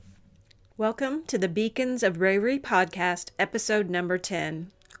Welcome to the Beacons of Bravery podcast, episode number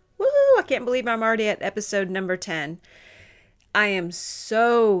 10. Woo! I can't believe I'm already at episode number 10. I am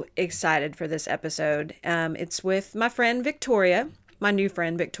so excited for this episode. It's with my friend Victoria, my new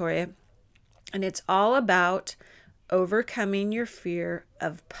friend Victoria, and it's all about overcoming your fear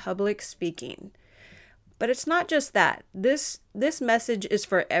of public speaking. But it's not just that. This message is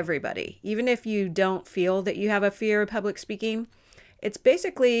for everybody. Even if you don't feel that you have a fear of public speaking, it's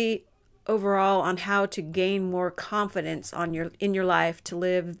basically overall on how to gain more confidence in your life to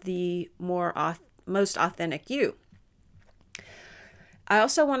live the most authentic you. I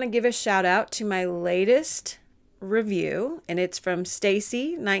also want to give a shout out to my latest review, and it's from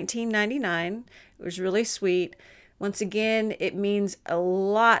Stacy 1999. It was really sweet. Once again, it means a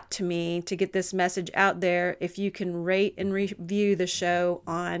lot to me to get this message out there if you can rate and review the show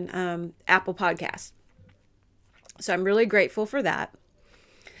on Apple Podcasts. So I'm really grateful for that.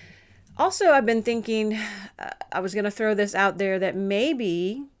 Also, I've been thinking, I was going to throw this out there that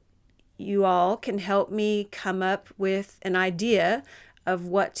maybe you all can help me come up with an idea of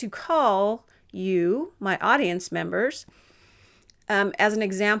what to call you, my audience members. As an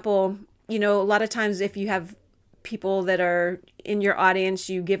example, a lot of times if you have people that are in your audience,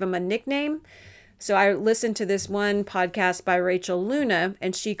 you give them a nickname. So I listened to this one podcast by Rachel Luna,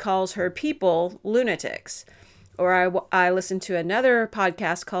 and she calls her people lunatics. Or I listened to another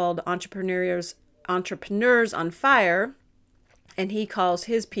podcast called Entrepreneurs on Fire, and he calls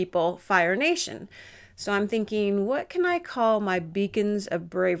his people Fire Nation. So I'm thinking, what can I call my Beacons of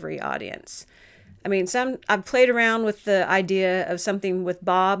Bravery audience? I mean, I've played around with the idea of something with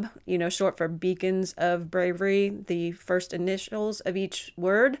Bob, short for Beacons of Bravery, the first initials of each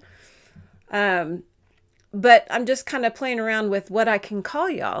word. But I'm just kind of playing around with what I can call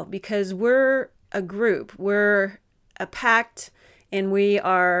y'all, because we're a group, we're a pact, and we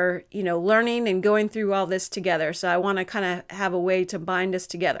are, learning and going through all this together. So I want to kind of have a way to bind us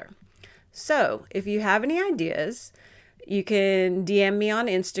together. So if you have any ideas, you can DM me on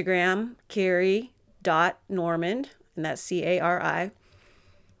Instagram, Carrie.Normand, and that's Cari.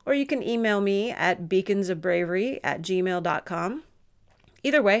 Or you can email me at beaconsofbravery@gmail.com.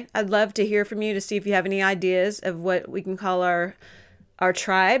 Either way, I'd love to hear from you to see if you have any ideas of what we can call our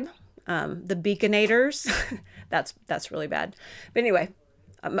tribe, the Beaconators. That's really bad. But anyway,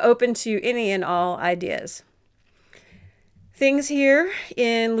 I'm open to any and all ideas. Things here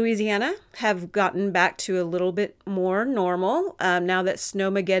in Louisiana have gotten back to a little bit more normal now that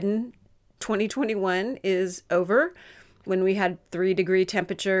Snowmageddon 2021 is over, when we had 3-degree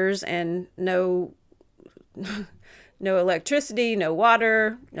temperatures and no electricity, no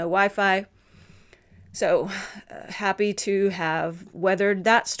water, no Wi-Fi. So happy to have weathered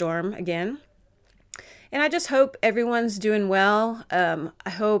that storm again. And I just hope everyone's doing well. I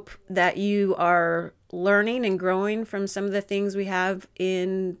hope that you are learning and growing from some of the things we have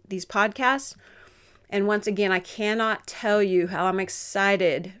in these podcasts. And once again, I cannot tell you how I'm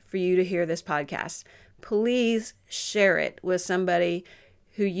excited for you to hear this podcast. Please share it with somebody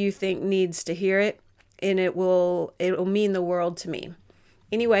who you think needs to hear it, and it will mean the world to me.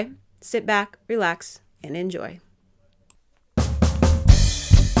 Anyway, sit back, relax, and enjoy.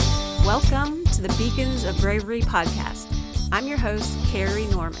 Welcome to the Beacons of Bravery podcast. I'm your host, Carrie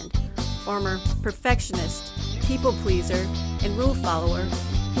Normand, former perfectionist, people pleaser, and rule follower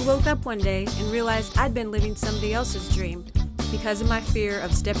who woke up one day and realized I'd been living somebody else's dream because of my fear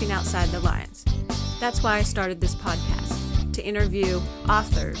of stepping outside the lines. That's why I started this podcast, to interview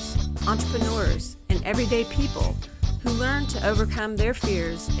authors, entrepreneurs, and everyday people who learn to overcome their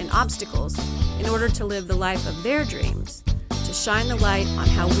fears and obstacles in order to live the life of their dreams, to shine the light on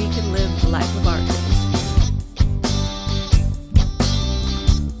how we can live the life of our dreams.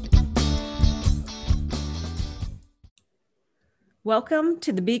 Welcome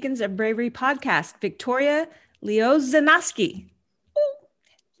to the Beacons of Bravery podcast, Victoria Liozanoski.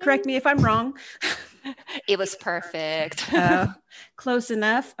 Correct me if I'm wrong. It was perfect. Close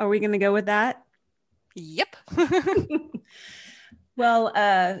enough. Are we going to go with that? Yep. Well,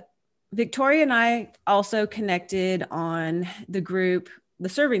 Victoria and I also connected on the group, The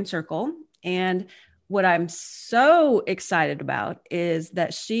Serving Circle. And what I'm so excited about is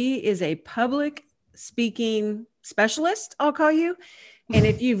that she is a public speaking specialist, I'll call you. And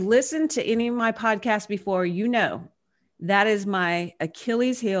if you've listened to any of my podcasts before, you know that is my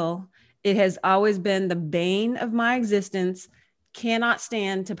Achilles heel. It has always been the bane of my existence. Cannot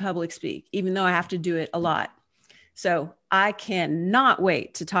stand to public speak, even though I have to do it a lot. So I cannot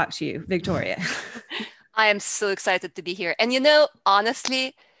wait to talk to you, Victoria. I am so excited to be here. And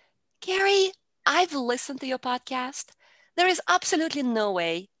honestly, Carrie, I've listened to your podcast. There is absolutely no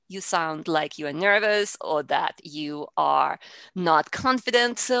way you sound like you are nervous or that you are not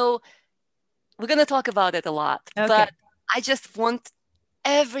confident. So we're going to talk about it a lot, Okay. but I just want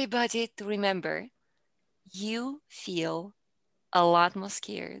everybody to remember you feel a lot more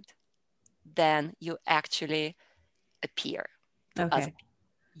scared than you actually appear to other Okay. people.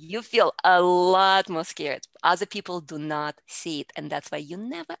 You feel a lot more scared. Other people do not see it. And that's why you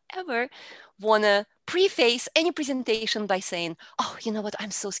never, ever want to preface any presentation by saying, oh, you know what?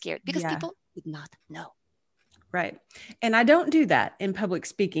 I'm so scared, because Yeah. people would not know. Right. And I don't do that in public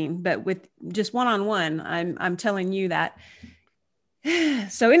speaking, but with just one-on-one, I'm telling you that.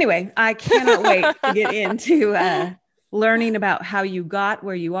 So anyway, I cannot wait to get into learning about how you got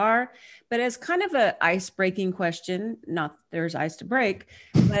where you are. But as kind of a ice-breaking question, not there's ice to break,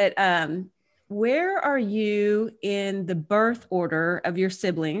 but where are you in the birth order of your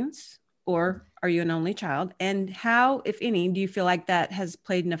siblings, or are you an only child? And how, if any, do you feel like that has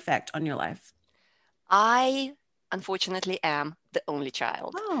played an effect on your life? I, unfortunately, am the only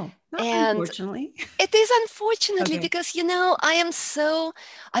child. Oh, not And unfortunately. it is unfortunately Okay. because,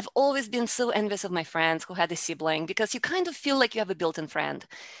 I've always been so envious of my friends who had a sibling, because you kind of feel like you have a built-in friend.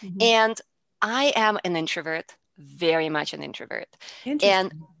 Mhm. And I am an introvert, very much an introvert. And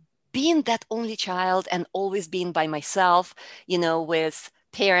Interesting. being that only child and always being by myself, with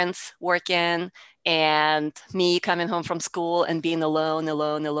parents working and me coming home from school and being alone,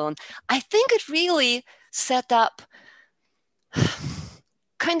 alone, alone, I think it really set up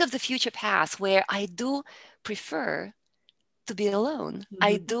kind of the future path where I do prefer to be alone.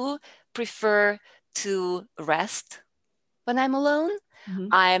 I Mhm. do prefer to rest when I'm alone. Mhm.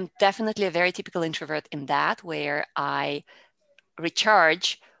 I'm definitely a very typical introvert in that, where I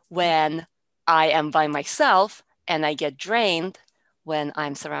recharge when I am by myself and I get drained when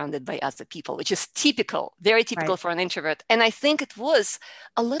I'm surrounded by other people, which is typical, very typical Right. for an introvert. And I think it was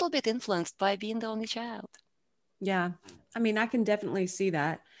a little bit influenced by being the only child. Yeah. I mean, I can definitely see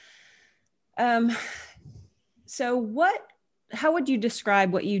that. Um, so how would you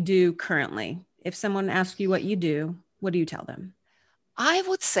describe what you do currently? If someone asks you what you do, what do you tell them? I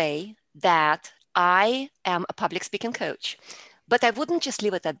would say that I am a public speaking coach, but I wouldn't just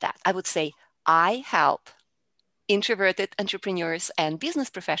leave it at that. I would say I help introverted entrepreneurs and business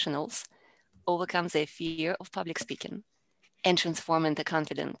professionals overcome their fear of public speaking and transform into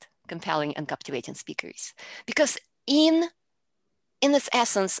confident, compelling, and captivating speakers. Because in its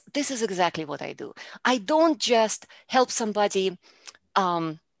essence, this is exactly what I do. I don't just help somebody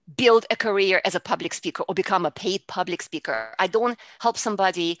build a career as a public speaker or become a paid public speaker. I don't help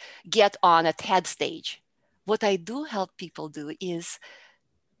somebody get on a TED stage. What I do help people do is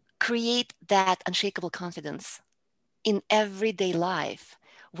create that unshakable confidence in everyday life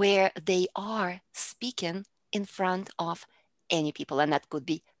where they are speaking in front of any people. And that could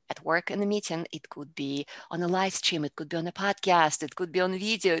be at work in a meeting, it could be on a live stream, it could be on a podcast, it could be on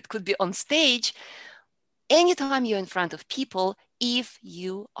video, it could be on stage. Anytime you're in front of people, if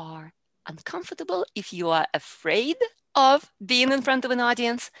you are uncomfortable, if you are afraid of being in front of an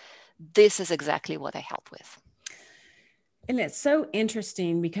audience, this is exactly what I help with. And it's so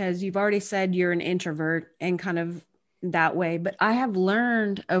interesting because you've already said you're an introvert and kind of that way, but I have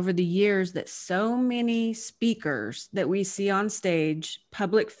learned over the years that so many speakers that we see on stage,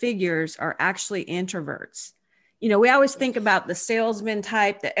 public figures, are actually introverts. We always think about the salesman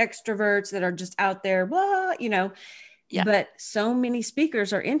type, the extroverts that are just out there, blah, Yeah, but so many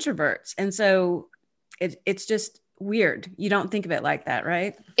speakers are introverts. And so it's just weird. You don't think of it like that,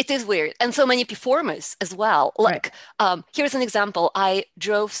 right? it is weird. And so many performers as well. Right. Like, here's an example. I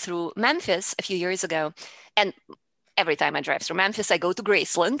drove through Memphis a few years ago, and every time I drive through Memphis, I go to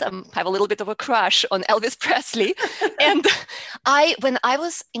Graceland. I have a little bit of a crush on Elvis Presley. And when I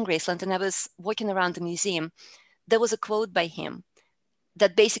was in Graceland and I was walking around the museum, there was a quote by him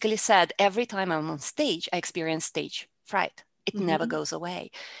that basically said, every time I'm on stage, I experience stage fright. It never Mhm. goes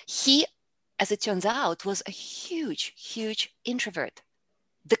away. He, as it turns out, was a huge, huge introvert.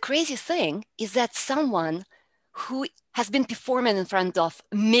 The crazy thing is that someone who has been performing in front of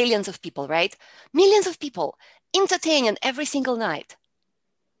millions of people, right? Millions of people, entertaining every single night,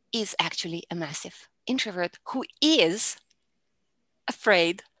 is actually a massive introvert who is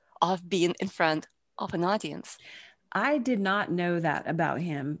afraid of being in front of an audience. I did not know that about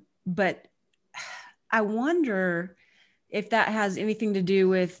him, but I wonder if that has anything to do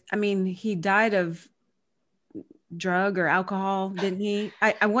with, I mean, he died of drug or alcohol, didn't he?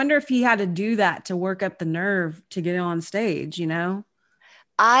 I wonder if he had to do that to work up the nerve to get on stage.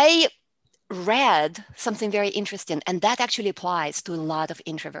 I read something very interesting, and that actually applies to a lot of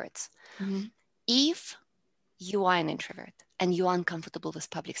introverts. Mhm. If you are an introvert and you're uncomfortable with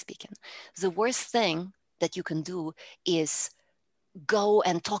public speaking, the worst thing that you can do is go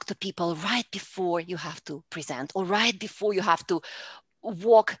and talk to people right before you have to present or right before you have to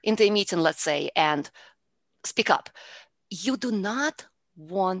walk into a meeting, let's say, and speak up. You do not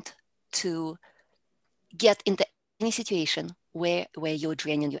want to get into any situation where you're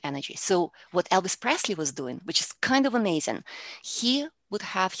draining your energy. So what Elvis Presley was doing, which is kind of amazing, he would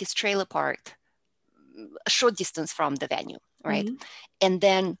have his trailer parked a short distance from the venue, right? Mm-hmm. And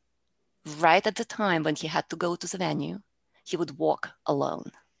then right at the time when he had to go to the venue, he would walk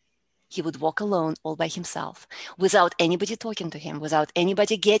alone. He would walk alone all by himself without anybody talking to him, without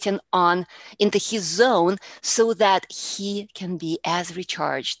anybody getting on into his zone so that he can be as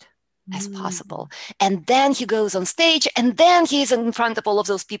recharged as possible. And then he goes on stage and then he's in front of all of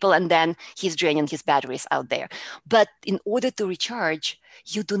those people and then he's draining his batteries out there. But in order to recharge,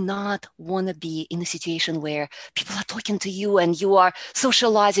 you do not want to be in a situation where people are talking to you and you are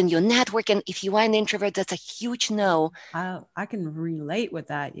socializing, you're networking. If you are an introvert, that's a huge no. I can relate with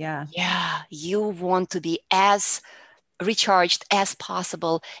that. Yeah. Yeah, you want to be as recharged as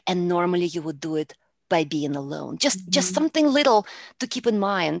possible. And normally you would do it by being alone. Just something little to keep in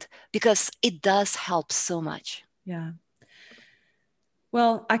mind because it does help so much. Yeah.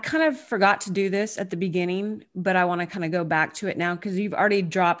 Well, I kind of forgot to do this at the beginning, but I want to kind of go back to it now because you've already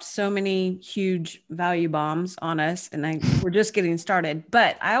dropped so many huge value bombs on us and we're just getting started.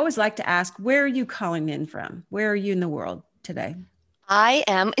 But I always like to ask, where are you calling in from? Where are you in the world today? I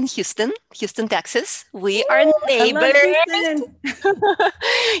am in Houston, Texas. We are I love neighbors. Houston.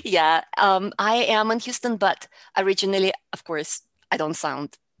 Yeah, I am in Houston, but originally, of course, I don't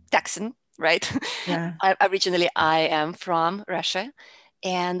sound Texan, right? Yeah. Originally, I am from Russia.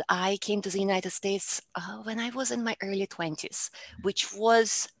 And I came to the United States when I was in my early 20s, which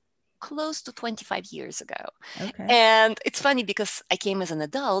was close to 25 years ago. Okay. And it's funny because I came as an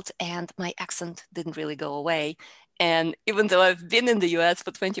adult and my accent didn't really go away. And even though I've been in the US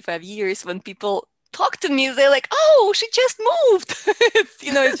for 25 years, when people talk to me, they're like, oh, she just moved.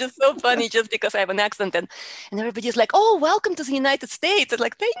 It's just so funny just because I have an accent. And everybody's like, oh, welcome to the United States. It's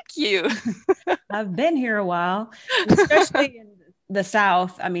like, thank you. I've been here a while, especially in the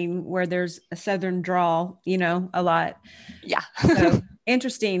South. I mean, where there's a Southern drawl, a lot. Yeah. So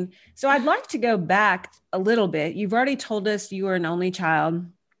interesting. So I'd like to go back a little bit. You've already told us you were an only child.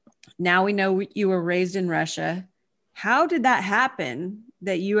 Now we know you were raised in Russia. How did that happen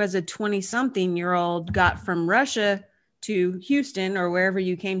that you, as a 20-something-year-old, got from Russia to Houston or wherever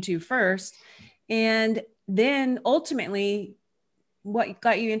you came to first? And then ultimately, what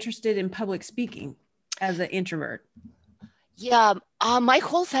got you interested in public speaking as an introvert? Yeah, my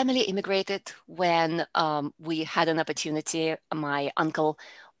whole family immigrated when we had an opportunity. My uncle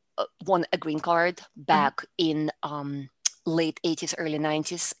won a green card back in late 80s, early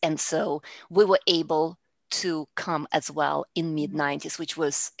 90s. And so we were able to come as well in mid 90s, which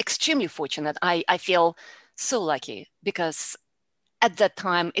was extremely fortunate. I feel so lucky because at that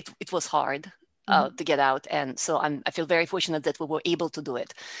time it was hard to get out. And so I feel very fortunate that we were able to do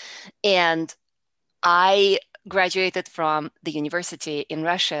it. And I graduated from the university in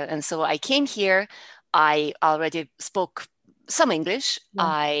Russia. And so I came here. I already spoke some English. Yeah.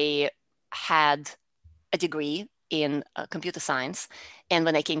 I had a degree in computer science. And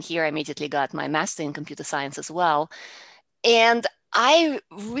when I came here, I immediately got my master in computer science as well. And I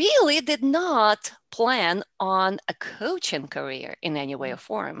really did not plan on a coaching career in any way or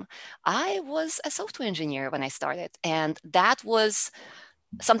form. I was a software engineer when I started, and that was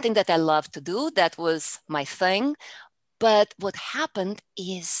something that I loved to do. That was my thing. But what happened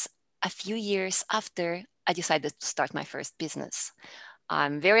is a few years after I decided to start my first business.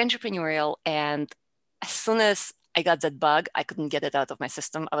 I'm very entrepreneurial, and as soon as I got that bug, I couldn't get it out of my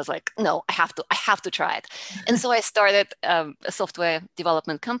system. I was like, no, I have to try it. And so I started a software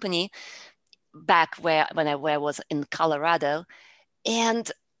development company back when I was in Colorado.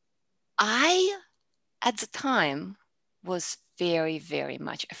 And I, at the time, was very, very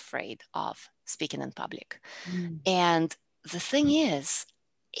much afraid of speaking in public. And the thing is,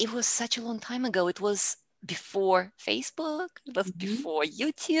 it was such a long time ago. It was before Facebook, it was before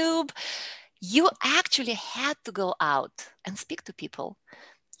YouTube. You actually had to go out and speak to people.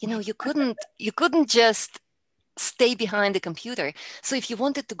 You couldn't just stay behind the computer. So if you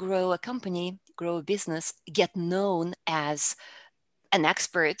wanted to grow a company, grow a business, get known as an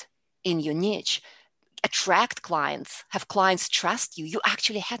expert in your niche, attract clients, have clients trust you, you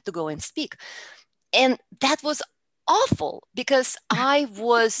actually had to go and speak. And that was awful because I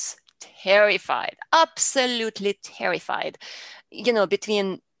was terrified, absolutely terrified.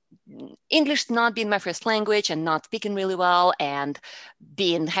 Between English not being my first language and not speaking really well and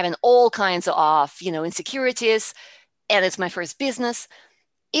having all kinds of, insecurities. And it's my first business.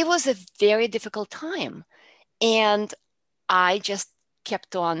 It was a very difficult time. And I just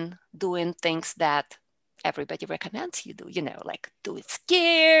kept on doing things that everybody recommends you do, like do it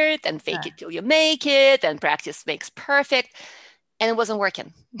scared and fake it till you make it and practice makes perfect. And it wasn't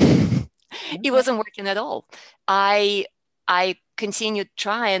working. It wasn't working at all. I continued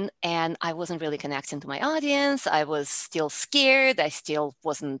trying and I wasn't really connecting to my audience. I was still scared. I still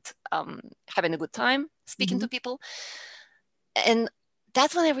wasn't having a good time speaking to people. And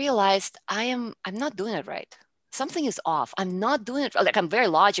that's when I realized I'm not doing it right. Something is off. I'm not doing it. Like, I'm very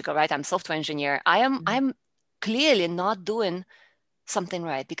logical, right? I'm a software engineer. I'm clearly not doing something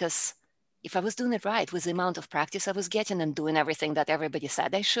right, because if I was doing it right with the amount of practice I was getting and doing everything that everybody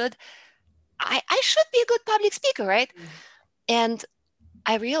said I should, I should be a good public speaker, right? And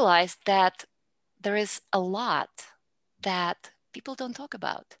I realized that there is a lot that people don't talk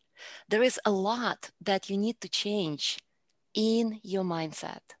about. There is a lot that you need to change in your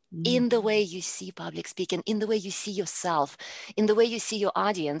mindset, in the way you see public speaking, in the way you see yourself, in the way you see your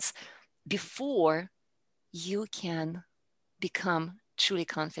audience, before you can become truly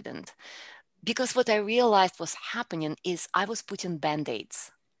confident. Because what I realized was happening is I was putting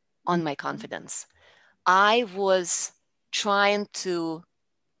band-aids on my confidence. I was trying to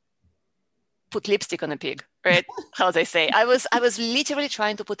put lipstick on a pig, right? How they say. I was literally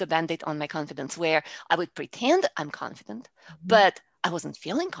trying to put a band-aid on my confidence, where I would pretend I'm confident, but I wasn't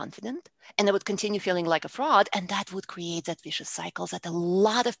feeling confident, and I would continue feeling like a fraud, and that would create that vicious cycle that a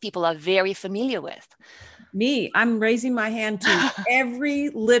lot of people are very familiar with. Me, I'm raising my hand to every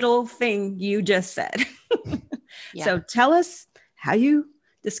little thing you just said. Yeah. So tell us how you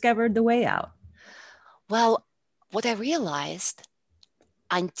discovered the way out. Well, what I realized,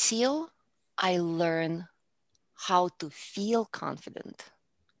 until I learn how to feel confident,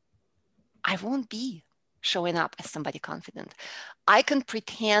 I won't be showing up as somebody confident. I can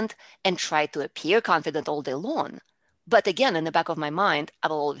pretend and try to appear confident all day long. But again, in the back of my mind, I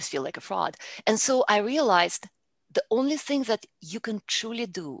will always feel like a fraud. And so I realized the only thing that you can truly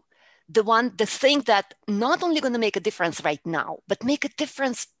do, the thing that not only going to make a difference right now, but make a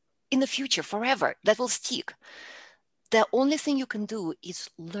difference in the future forever, that will stick. The only thing you can do is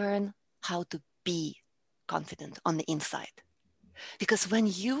learn how to be confident on the inside. Because when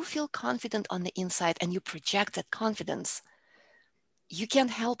you feel confident on the inside and you project that confidence, you can't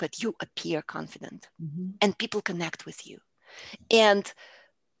help it. You appear confident, and people connect with you. And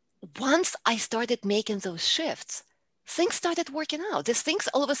once I started making those shifts, things started working out. These things,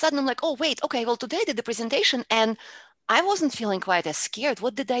 all of a sudden, I'm like, oh, wait, okay, well, today I did the presentation and I wasn't feeling quite as scared.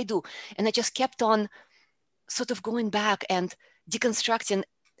 What did I do? And I just kept on sort of going back and deconstructing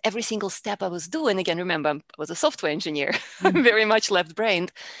every single step I was doing. Again, remember, I was a software engineer, very much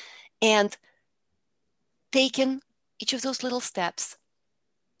left-brained, and taking each of those little steps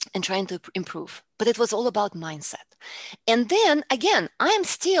and trying to improve. But it was all about mindset. And then again, I'm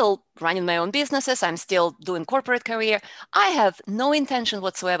still running my own businesses. I'm still doing corporate career. I have no intention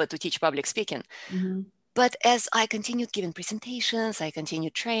whatsoever to teach public speaking. But as I continued giving presentations, I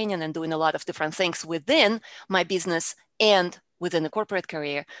continued training and doing a lot of different things within my business and within the corporate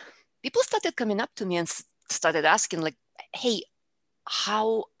career, people started coming up to me and started asking, like, hey,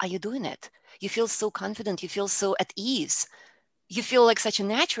 how are you doing it? You feel so confident. You feel so at ease. You feel like such a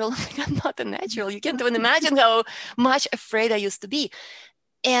natural. I'm not a natural. You can't even imagine how much afraid I used to be.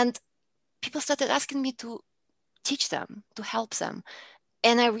 And people started asking me to teach them, to help them.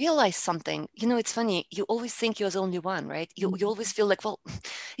 And I realized something. It's funny. You always think you're the only one, right? You always feel like, well,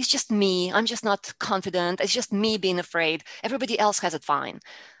 it's just me. I'm just not confident. It's just me being afraid. Everybody else has it fine.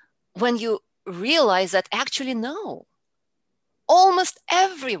 When you realize that actually, no, almost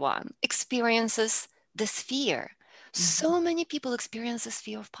everyone experiences this fear. So many people experience this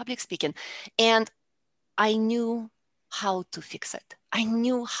fear of public speaking. And I knew how to fix it. I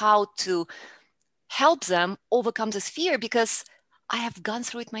knew how to help them overcome this fear because I have gone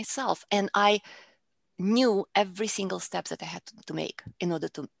through it myself. And I knew every single step that I had to make in order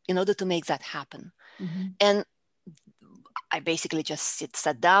to make that happen. And I basically just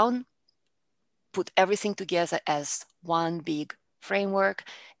sat down, put everything together as one big framework,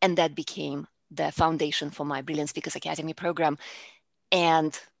 and that became the foundation for my Brilliant Speakers Academy program.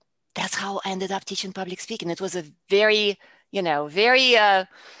 And that's how I ended up teaching public speaking. It was a very, very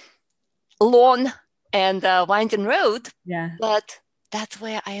long and winding road. Yeah. But that's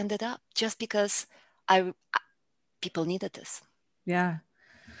where I ended up, just because people needed this. Yeah.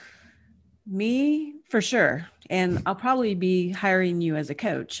 Me for sure. And I'll probably be hiring you as a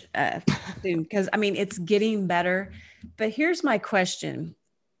coach soon because I mean, it's getting better. But here's my question.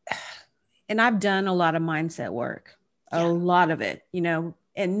 And I've done a lot of mindset work, a Yeah. lot of it,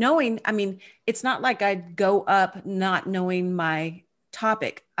 and knowing, I mean, it's not like I go up not knowing my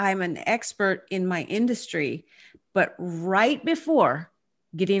topic. I'm an expert in my industry, but right before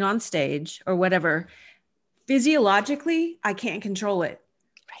getting on stage or whatever, physiologically, I can't control it.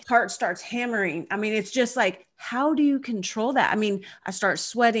 Right. Heart starts hammering. I mean, it's just like, how do you control that? I mean, I start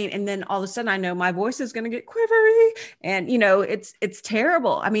sweating and then all of a sudden I know my voice is going to get quivery and it's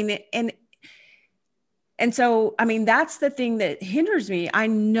terrible. I mean, and so, I mean, that's the thing that hinders me. I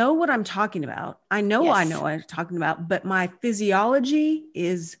know what I'm talking about. I know what Yes. I'm talking about, but my physiology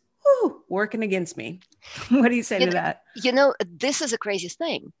is working against me. What do you say You, to that? this is a crazy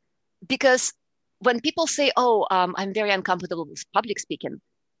thing because when people say, oh, I'm very uncomfortable with public speaking,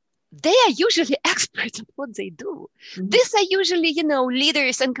 they are usually experts at what they do. Mhm. These are usually,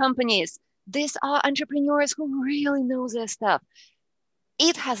 leaders and companies. These are entrepreneurs who really know their stuff.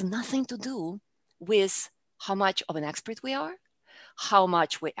 It has nothing to do with how much of an expert we are, how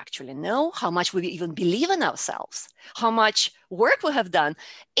much we actually know, how much we even believe in ourselves, how much work we have done.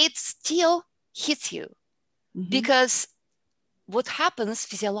 It still hits you Mhm. because what happens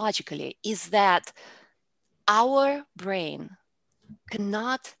physiologically is that our brain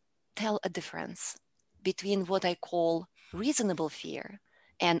cannot tell a difference between what I call reasonable fear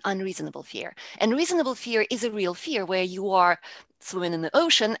and unreasonable fear. And reasonable fear is a real fear where you are swimming in the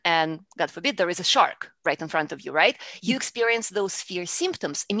ocean and, God forbid, there is a shark right in front of you, right? You experience those fear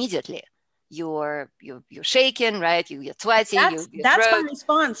symptoms immediately. You're shaking, right? You get sweaty, your That's my throat.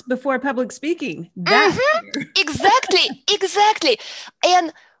 response before public speaking. That Mhm. Exactly, exactly.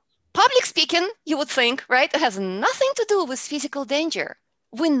 And public speaking, you would think, right, it has nothing to do with physical danger.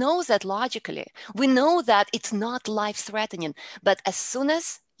 We know that logically. We know that it's not life threatening. But as soon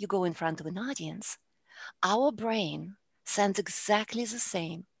as you go in front of an audience, our brain sends exactly the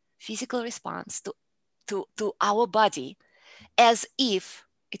same physical response to our body as if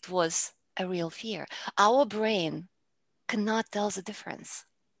it was a real fear. Our brain cannot tell the difference.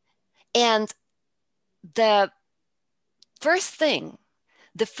 And the first thing,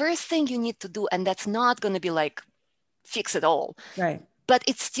 the first thing you need to do, and that's not going to be like fix it all, right. but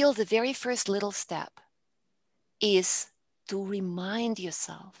it's still the very first little step, is to remind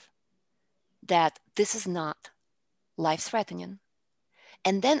yourself that this is not life threatening.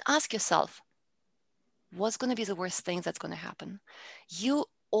 And then ask yourself, what's going to be the worst thing that's going to happen? You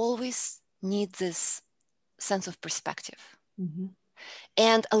always need this sense of perspective. Mhm.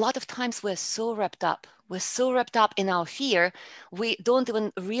 And a lot of times we're so wrapped up. We're so wrapped up in our fear, we don't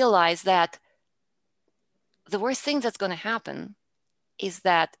even realize that the worst thing that's going to happen is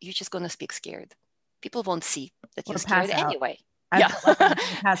that you're just going to speak scared. People won't see that you're Or scared pass out. anyway. I Yeah. felt like I'm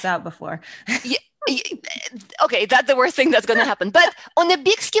going to pass out before. Yeah. Okay, that's the worst thing that's going to happen. But on a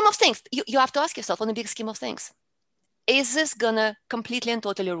big scheme of things, you have to ask yourself, on a big scheme of things, is this going to completely and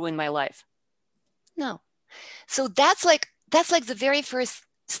totally ruin my life? No. So that's like the very first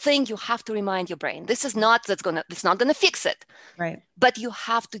thing you have to remind your brain. This is not it's not gonna fix it, Right. but you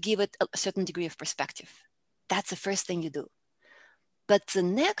have to give it a certain degree of perspective. That's the first thing you do. But the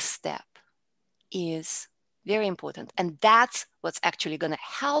next step is very important. And that's what's actually going to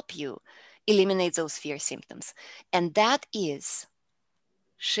help you eliminate those fear symptoms. And that is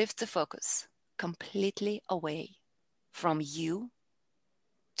shift the focus completely away from you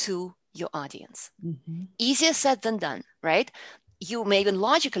to your audience. Mhm. Easier said than done, right? You may even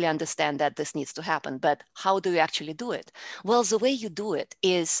logically understand that this needs to happen, but how do you actually do it? Well, the way you do it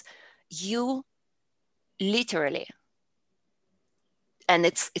is you literally, and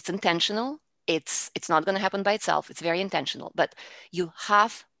it's intentional, it's not going to happen by itself, it's very intentional, but you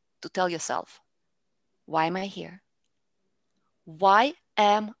have to tell yourself, why am I here? Why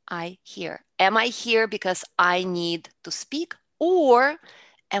am I here? Am I here because I need to speak, or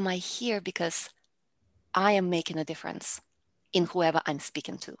am I here because I am making a difference in whoever I'm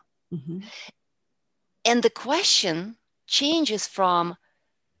speaking to? Mhm. And the question changes from,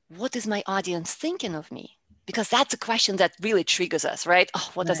 what is my audience thinking of me? Because that's a question that really triggers us, right?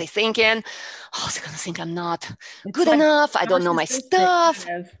 Oh, what are they Right. thinking? Oh, they're going to think I'm not It's good like enough. I don't know my narcissistic stuff.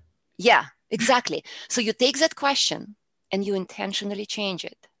 kind of. Yeah, exactly. So you take that question and you intentionally change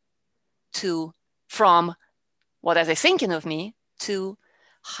it to, from what are they thinking of me, to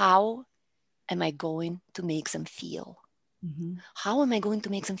how am I going to make them feel? Mhm. How am I going to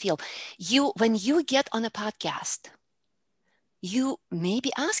make them feel? When you get on a podcast, you may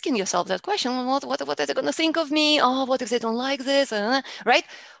be asking yourself that question, what are they going to think of me? Oh, what if they don't like this? Right?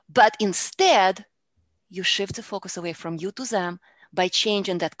 But instead, you shift the focus away from you to them by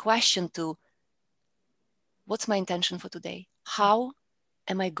changing that question to, what's my intention for today? How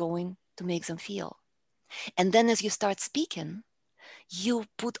am I going to make them feel? And then as you start speaking, you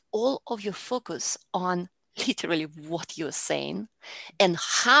put all of your focus on literally what you're saying and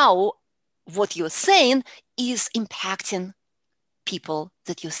how what you're saying is impacting people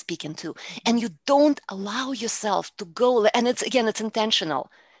that you're speaking to. And you don't allow yourself to go, and it's intentional,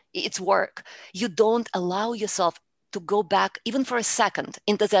 it's work. You don't allow yourself to go back even for a second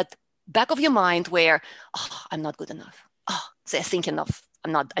into that back of your mind where, oh, I'm not good enough. Oh, they're thinking of,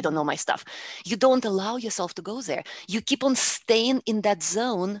 I don't know my stuff. You don't allow yourself to go there. You keep on staying in that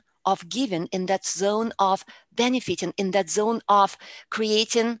zone of giving, in that zone of benefiting, in that zone of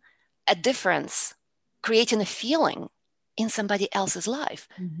creating a difference, creating a feeling in somebody else's life.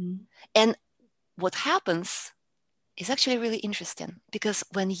 Mm-hmm. And what happens is actually really interesting, because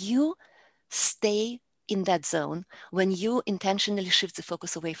when you stay in that zone, when you intentionally shift the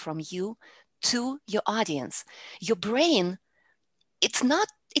focus away from you to your audience, your brain, it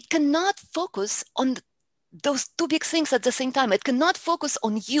cannot focus on those two big things at the same time. It cannot focus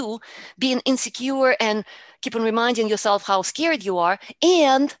on you being insecure and keep on reminding yourself how scared you are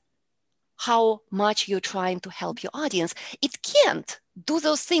and how much you're trying to help your audience. It can't do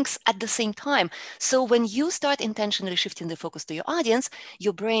those things at the same time. So when you start intentionally shifting the focus to your audience,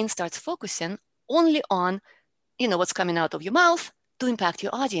 your brain starts focusing only on, what's coming out of your mouth to impact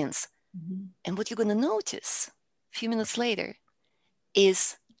your audience. Mm-hmm. And what you're going to notice a few minutes later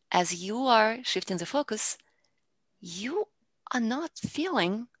is, as you are shifting the focus, you are not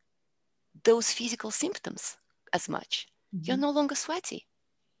feeling those physical symptoms as much. Mm-hmm. You're no longer sweaty.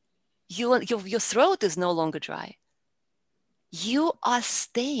 Your throat is no longer dry. You are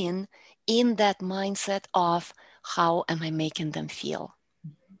staying in that mindset of, how am I making them feel?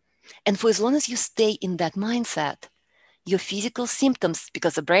 And for as long as you stay in that mindset, your physical symptoms,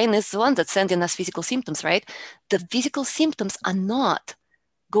 because the brain is the one that's sending us physical symptoms, right? The physical symptoms are not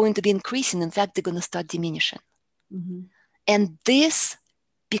going to be increasing. In fact, they're going to start diminishing. Mm-hmm. And this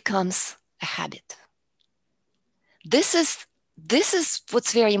becomes a habit. This is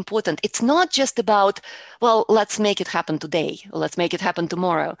what's very important. It's not just about, well, let's make it happen today, or let's make it happen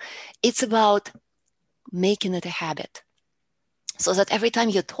tomorrow. It's about making it a habit, so that every time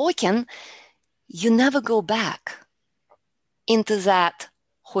you're talking, you never go back into that,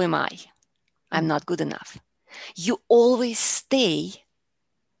 who am I? I'm not good enough. You always stay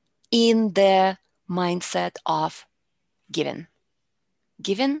in the mindset of giving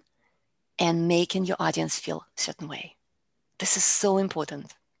and making your audience feel a certain way. This is so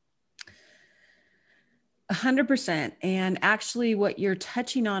important. 100%. And actually, what you're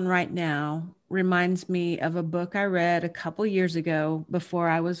touching on right now reminds me of a book I read a couple years ago before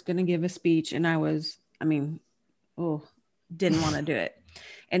I was going to give a speech. And didn't want to do it.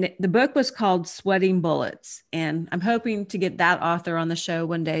 And the book was called Sweating Bullets. And I'm hoping to get that author on the show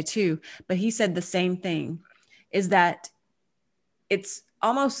one day too. But he said the same thing, is that it's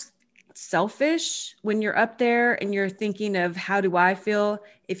almost selfish when you're up there and you're thinking of, how do I feel,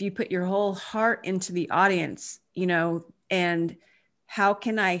 if you put your whole heart into the audience, and how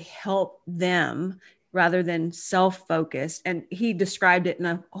can I help them, rather than self-focused. And he described it in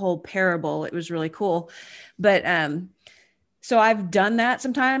a whole parable. It was really cool. But so I've done that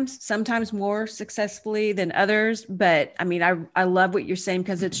sometimes more successfully than others. But I love what you're saying,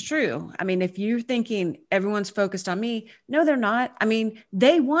 because it's true. If you're thinking everyone's focused on me, no, they're not.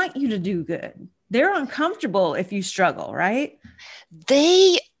 They want you to do good. They're uncomfortable if you struggle, right?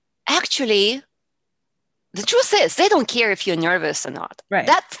 They actually, the truth is, they don't care if you're nervous or not. Right.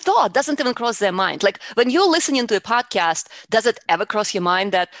 That thought doesn't even cross their mind. Like when you're listening to a podcast, does it ever cross your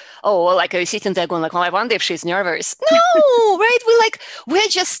mind that, are you sitting there going like, well, I wonder if she's nervous? No, right?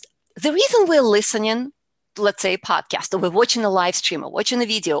 The reason we're listening, let's say a podcast, or we're watching a live stream, or watching a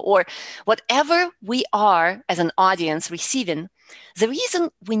video, or whatever we are as an audience receiving, the reason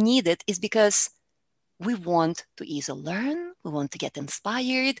we need it is because we want to either learn, we want to get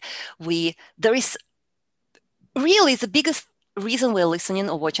inspired. There is really the biggest reason we're listening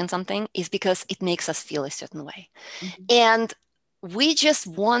or watching something is because it makes us feel a certain way. Mm-hmm. And we just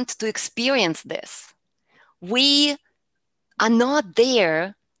want to experience this. We are not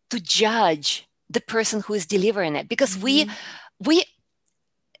there to judge the person who is delivering it, because mm-hmm.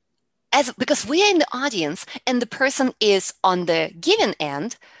 because we are in the audience and the person is on the giving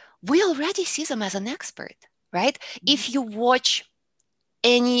end, we already see them as an expert, right? Mm-hmm. If you watch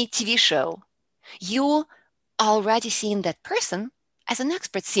any TV show, you already seeing that person as an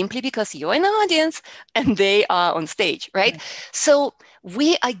expert simply because you're in the audience and they are on stage, right? So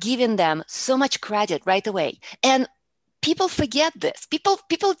We are giving them so much credit right away. And people forget this. People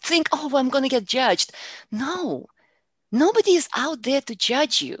think, oh, well, I'm going to get judged. No, nobody is out there to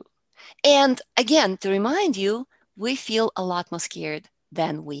judge you. And again, to remind you, we feel a lot more scared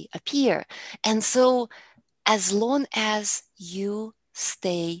than we appear. And so, as long as you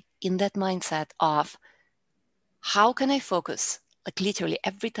stay in that mindset of how can I focus? Like literally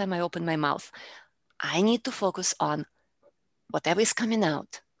every time I open my mouth, I need to focus on whatever is coming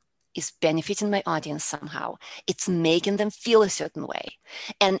out is benefiting my audience somehow. It's making them feel a certain way.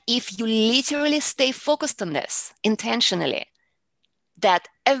 And if you literally stay focused on this intentionally, that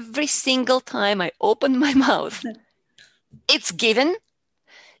every single time I open my mouth, it's given,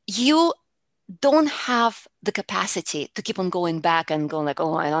 you don't have the capacity to keep on going back and going like,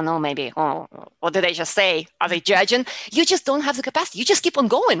 oh, I don't know, maybe, oh, what did I just say? Are they judging? You just don't have the capacity. You just keep on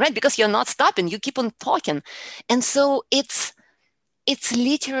going, right? Because you're not stopping. You keep on talking. And so it's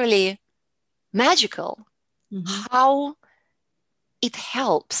literally magical how it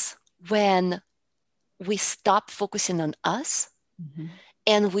helps when we stop focusing on us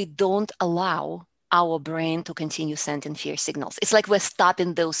and we don't allow our brain to continue sending fear signals. It's like we're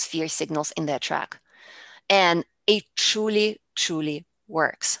stopping those fear signals in their track. And it truly, truly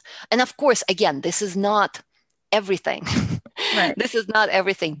works. And of course, again, this is not everything. Right. This is not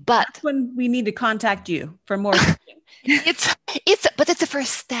everything, but that's when we need to contact you for more. it's a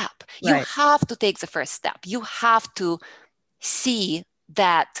first step. You Right. have to take the first step. You have to see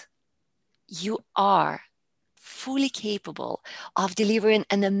that you are fully capable of delivering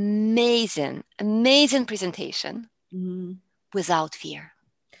an amazing, amazing presentation without fear.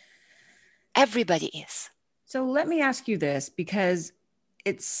 Everybody is. So let me ask you this, because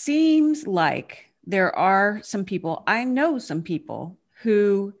it seems like there are some people, I know some people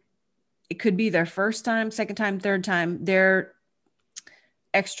who it could be their first time, second time, third time. They're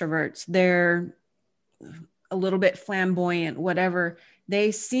extroverts. They're a little bit flamboyant, whatever.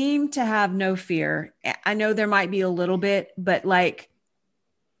 They seem to have no fear. I know there might be a little bit, but like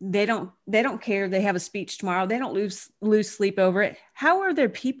they don't care. They have a speech tomorrow. They don't lose sleep over it. How are there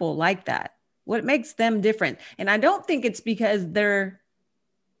people like that? What makes them different? And I don't think it's because they're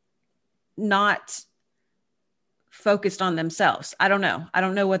not focused on themselves. I don't know. I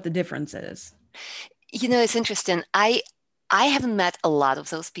don't know what the difference is. You know, it's interesting. I haven't met a lot of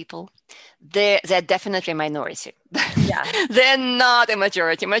those people. They're definitely a minority. Yeah. They're not a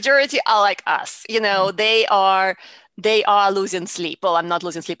majority. Majority are like us. You know, they are losing sleep. Well, I'm not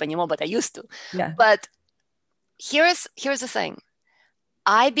losing sleep anymore, but I used to. Yeah. But here's the thing.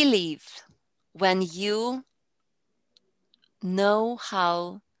 I believe when you know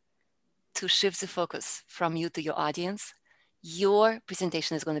how to shift the focus from you to your audience, your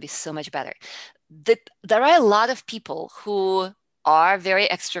presentation is going to be so much better. There are a lot of people who are very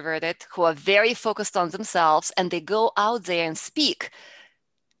extroverted, who are very focused on themselves, and they go out there and speak.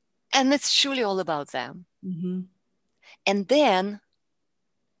 And it's truly all about them. Mm-hmm. And then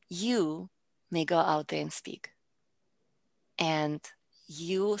you may go out there and speak. And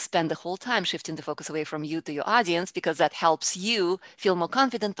you spend the whole time shifting the focus away from you to your audience because that helps you feel more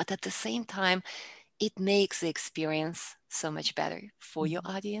confident. But at the same time, it makes the experience so much better for your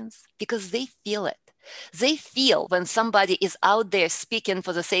audience because they feel it. They feel when somebody is out there speaking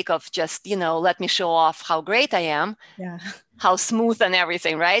for the sake of just, let me show off how great I am, Yeah. how smooth and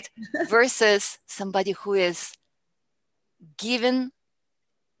everything, right? Versus somebody who is giving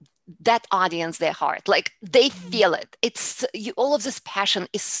that audience their heart. Like they feel it. It's all of this passion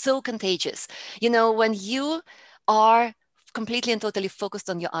is so contagious. When you are completely and totally focused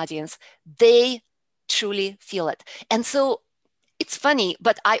on your audience, they truly feel it. And so it's funny,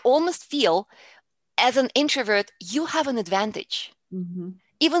 but I almost feel as an introvert, you have an advantage. Mm-hmm.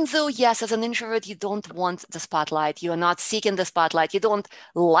 Even though, yes, as an introvert, you don't want the spotlight, you are not seeking the spotlight, you don't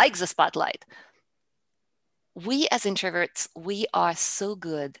like the spotlight. We as introverts, we are so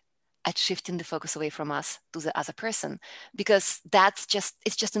good at shifting the focus away from us to the other person because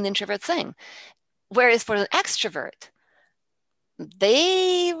it's just an introvert thing. Whereas for an extrovert,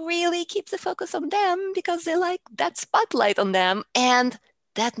 they really keep the focus on them because they like that spotlight on them. And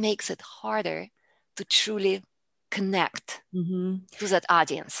that makes it harder to truly connect to that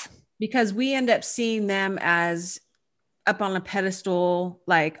audience. Because we end up seeing them as up on a pedestal,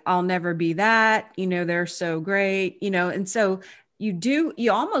 like, I'll never be that, they're so great, and so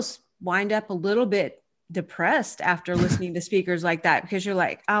you almost wind up a little bit depressed after listening to speakers like that because you're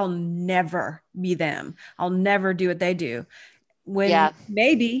like, I'll never be them. I'll never do what they do. When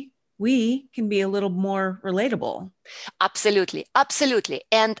maybe we can be a little more relatable. Absolutely. Absolutely.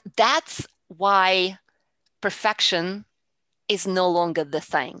 And that's why perfection is no longer the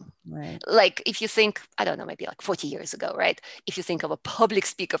thing. Right. Like if you think, I don't know, maybe like 40 years ago, right? If you think of a public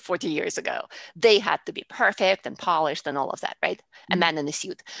speaker 40 years ago, they had to be perfect and polished and all of that, right? A man in a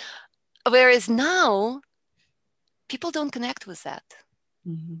suit. Whereas now, people don't connect with that.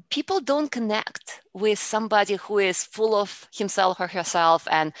 Mm-hmm. People don't connect with somebody who is full of himself or herself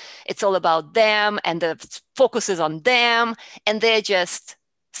and it's all about them and the focus is on them and they're just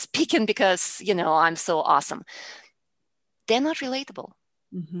speaking because, I'm so awesome. They're not relatable.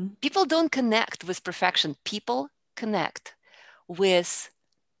 Mm-hmm. People don't connect with perfection. People connect with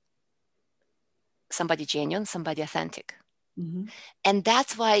somebody genuine, somebody authentic. Mm-hmm. And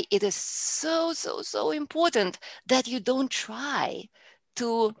that's why it is so, so, so important that you don't try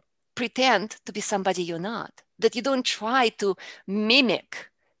to pretend to be somebody you're not, that you don't try to mimic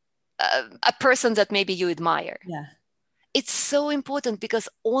a person that maybe you admire. Yeah. It's so important because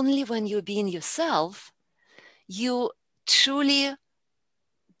only when you're being yourself, you truly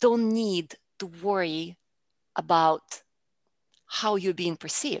don't need to worry about how you're being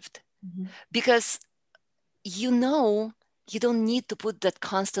perceived. Mm-hmm. Because you don't need to put that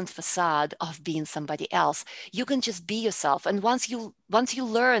constant facade of being somebody else. You can just be yourself. And once you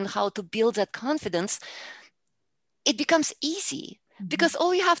learn how to build that confidence, it becomes easy. Mm-hmm. Because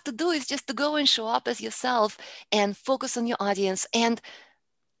all you have to do is just to go and show up as yourself and focus on your audience and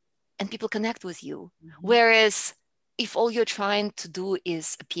people connect with you. Mm-hmm. Whereas if all you're trying to do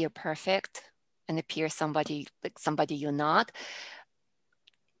is appear perfect and appear somebody like somebody you're not,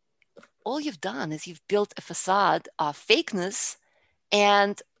 all you've done is you've built a facade of fakeness.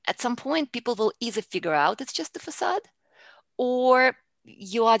 And at some point, people will either figure out it's just a facade or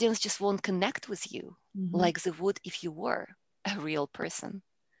your audience just won't connect with you like they would if you were a real person.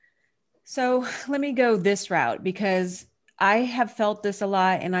 So let me go this route because I have felt this a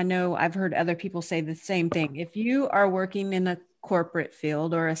lot. And I know I've heard other people say the same thing. If you are working in a corporate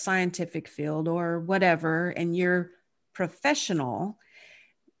field or a scientific field or whatever, and you're professional,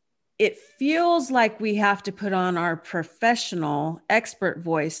 it feels like we have to put on our professional expert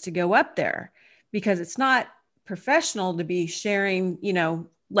voice to go up there because it's not professional to be sharing,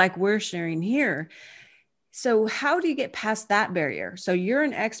 like we're sharing here. So how do you get past that barrier? So you're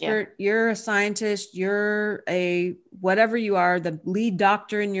an expert, you're a scientist, you're a whatever you are, the lead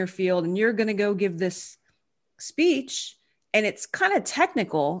doctor in your field, and you're going to go give this speech and it's kind of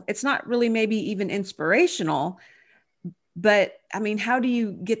technical. It's not really maybe even inspirational. But I mean, how do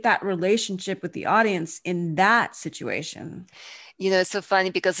you get that relationship with the audience in that situation? It's so funny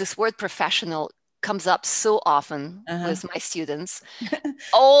because this word professional comes up so often Uh-huh. with my students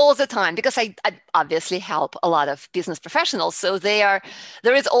all the time because I obviously help a lot of business professionals. So there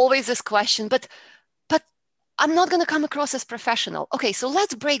is always this question, but I'm not going to come across as professional. Okay, so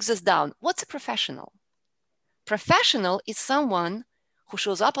let's break this down. What's a professional? Professional is someone who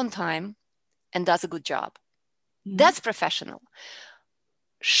shows up on time and does a good job. Mm-hmm. That's professional.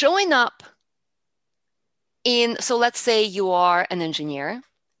 Showing up so let's say you are an engineer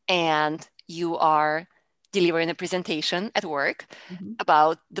and you are delivering a presentation at work mm-hmm.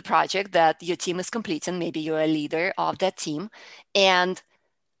 about the project that your team is completing. Maybe you're a leader of that team. And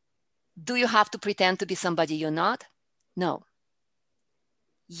do you have to pretend to be somebody you're not? No.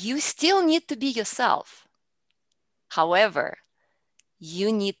 You still need to be yourself. However,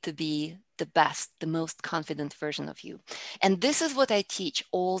 you need to be the best, the most confident version of you. And this is what I teach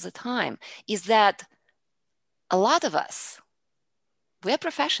all the time, is that a lot of us, we're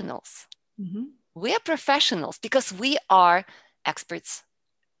professionals. Mm-hmm. We are professionals because we are experts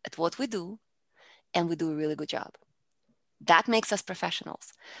at what we do and we do a really good job. That makes us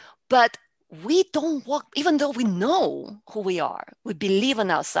professionals. But we don't walk, even though we know who we are, we believe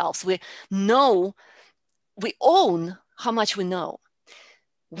in ourselves, we own how much we know.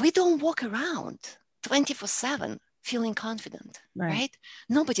 We don't walk around 24/7 feeling confident, right?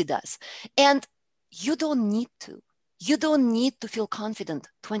 Nobody does. And you don't need to. You don't need to feel confident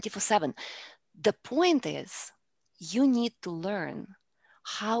 24/7. The point is, you need to learn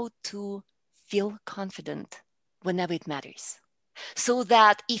how to feel confident whenever it matters. So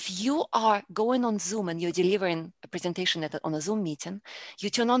that if you are going on Zoom and you're delivering a presentation on a Zoom meeting, you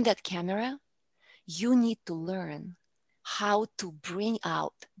turn on that camera, you need to learn how to bring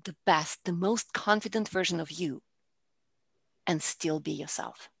out the best, the most confident version of you and still be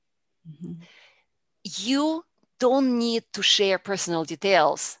yourself. Mm-hmm. You don't need to share personal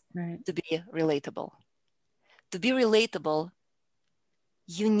details to be relatable. To be relatable,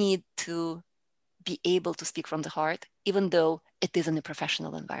 you need to be able to speak from the heart, even though it is in a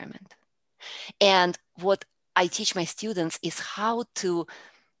professional environment. And what I teach my students is how to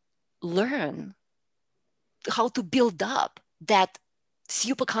learn, how to build up that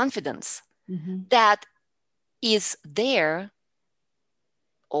super confidence Mm-hmm. that is there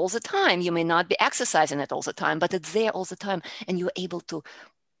all the time. You may not be exercising it all the time, but it's there all the time. And you're able to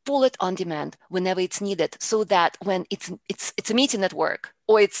pull it on demand whenever it's needed, so that when it's a meeting at work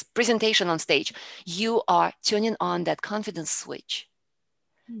or it's presentation on stage, you are turning on that confidence switch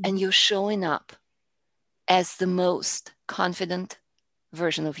and you're showing up as the most confident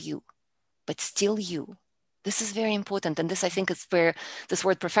version of you, but still you. This is very important. And this, I think, is where this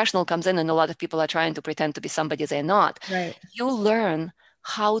word professional comes in. And a lot of people are trying to pretend to be somebody they're not. Right. You learn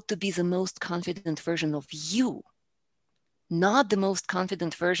how to be the most confident version of you, not the most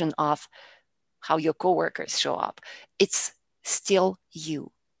confident version of how your coworkers show up. It's still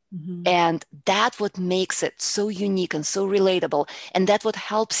you. Mm-hmm. And that's what makes it so unique and so relatable. And that's what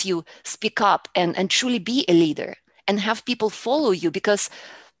helps you speak up and truly be a leader and have people follow you, because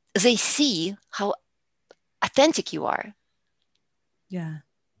they see how authentic you are. Yeah.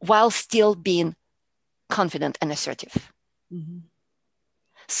 While still being confident and assertive. Mm-hmm.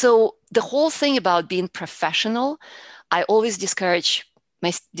 So the whole thing about being professional, I always discourage my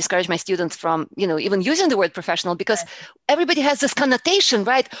students from, even using the word professional, because everybody has this connotation,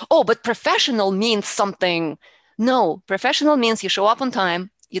 right? Oh, but professional means something. No, professional means you show up on time,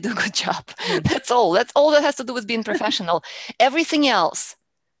 you do a good job. Yeah. That's all. That's all that has to do with being professional. Everything else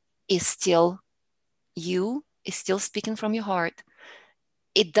is still you, is still speaking from your heart.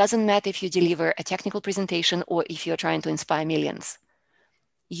 It doesn't matter if you deliver a technical presentation or if you're trying to inspire millions.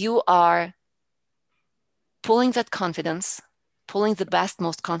 You are pulling that confidence, pulling the best,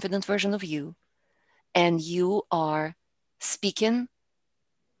 most confident version of you, and you are speaking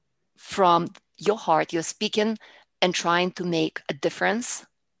from your heart. You're speaking and trying to make a difference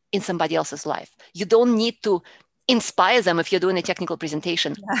in somebody else's life. You don't need to inspire them if you're doing a technical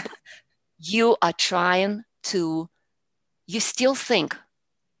presentation. Yeah. You are trying to, you still think,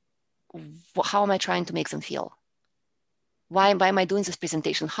 how am I trying to make them feel? Why am I doing this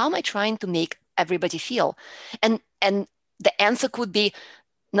presentation? How am I trying to make everybody feel? And the answer could be,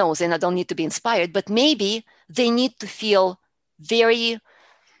 no, then I don't need to be inspired, but maybe they need to feel very,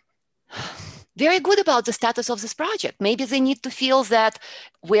 very good about the status of this project. Maybe they need to feel that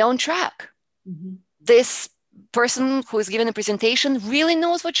we're on track. Mm-hmm. This person who is giving a presentation really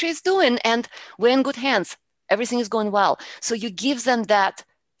knows what she's doing, and we're in good hands. Everything is going well. So you give them that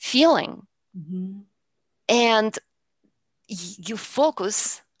feeling, Mm-hmm. and you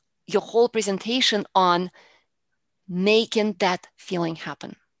focus your whole presentation on making that feeling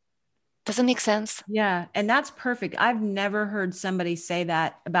happen. Does it make sense? Yeah. And that's perfect. I've never heard somebody say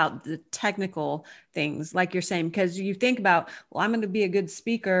that about the technical things, like you're saying, because you think about, well, I'm going to be a good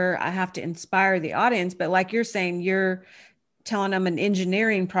speaker. I have to inspire the audience. But like you're saying, you're telling them an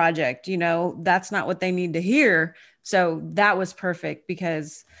engineering project, that's not what they need to hear. So that was perfect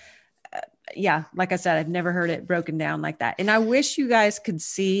because yeah, like I said, I've never heard it broken down like that. And I wish you guys could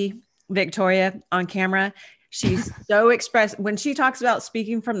see Victoria on camera. She's so expressive. When she talks about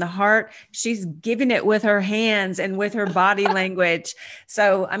speaking from the heart, she's giving it with her hands and with her body language.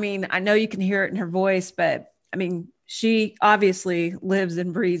 So, I mean, I know you can hear it in her voice, but I mean, she obviously lives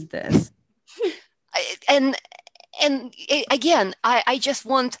and breathes this. And again, I just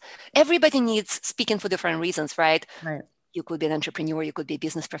want, everybody needs speaking for different reasons, right? Right. You could be an entrepreneur, you could be a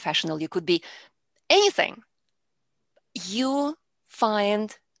business professional, you could be anything. You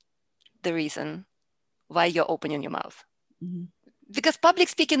find the reason why you're opening your mouth. Mm-hmm. Because public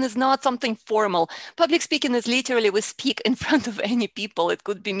speaking is not something formal. Public speaking is literally we speak in front of any people. It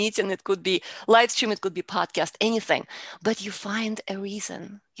could be meeting, it could be live stream, it could be podcast, anything. But you find a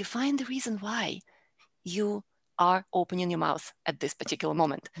reason. You find the reason why you are opening your mouth at this particular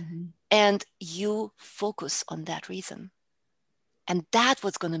moment. Mm-hmm. And you focus on that reason. And that's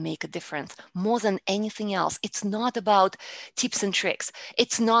what's going to make a difference more than anything else. It's not about tips and tricks.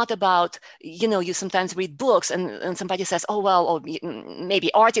 It's not about, you sometimes read books and somebody says, oh, well, or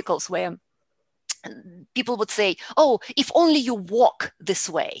maybe articles where people would say, oh, if only you walk this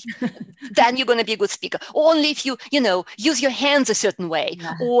way, then you're going to be a good speaker. Or only if you, use your hands a certain way,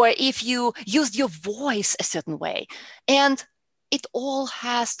 Yeah. or if you use your voice a certain way. And it all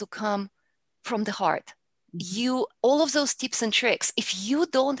has to come from the heart. All of those tips and tricks, if you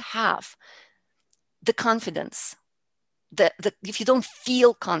don't have the confidence, if you don't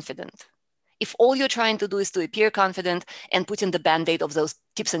feel confident, if all you're trying to do is to appear confident and put in the band-aid of those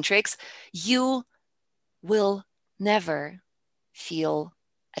tips and tricks, you will never feel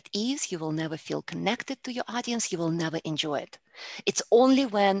at ease. You will never feel connected to your audience. You will never enjoy it. It's only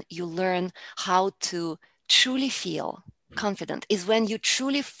when you learn how to truly feel confident is when you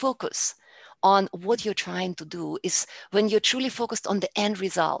truly focus on what you're trying to do is when you're truly focused on the end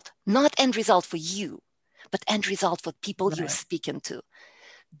result, not end result for you, but end result for people you're Right. speaking to.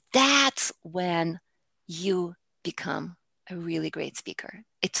 That's when you become a really great speaker.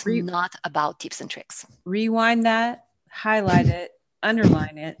 It's Re- not about tips and tricks. Rewind that, highlight it,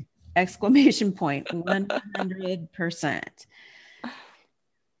 underline it, exclamation point, 100%.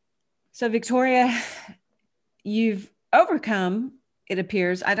 So, Victoria, you've overcome, it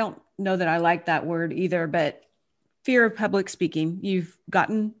appears, I don't know that I like that word either, but fear of public speaking. You've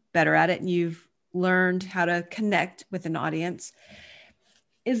gotten better at it and you've learned how to connect with an audience.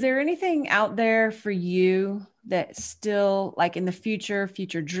 Is there anything out there for you that still, like in the future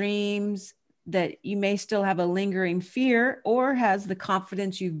dreams, that you may still have a lingering fear, or has the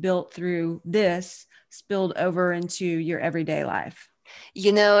confidence you've built through this spilled over into your everyday life?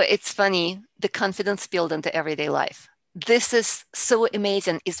 You know, it's funny, the confidence built into everyday life. This is so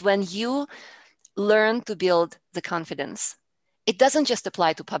amazing, is when you learn to build the confidence. It doesn't just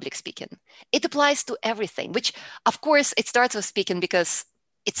apply to public speaking. It applies to everything, which of course it starts with speaking because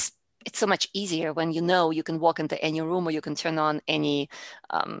it's so much easier when you know you can walk into any room or you can turn on any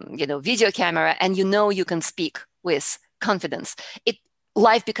video camera and you know you can speak with confidence.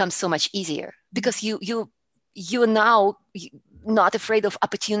 Life becomes so much easier because you're now not afraid of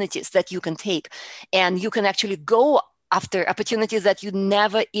opportunities that you can take, and you can actually go after opportunities that you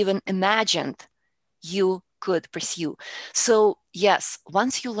never even imagined you could pursue. So yes,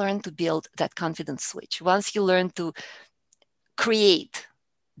 once you learn to build that confidence switch, once you learn to create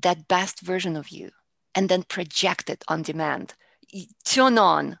that best version of you and then project it on demand, turn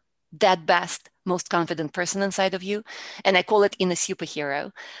on that best, most confident person inside of you. And I call it inner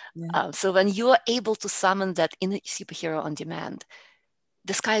superhero. Yeah. So when you are able to summon that inner superhero on demand,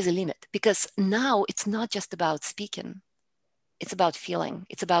 the sky is the limit, because now it's not just about speaking. It's about feeling.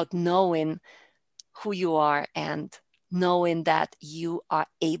 It's about knowing who you are and knowing that you are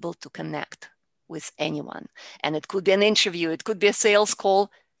able to connect with anyone. And it could be an interview, it could be a sales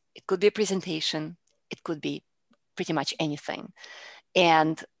call, it could be a presentation, it could be pretty much anything.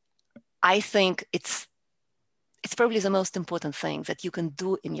 And I think it's probably the most important thing that you can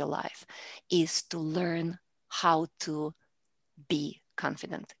do in your life is to learn how to be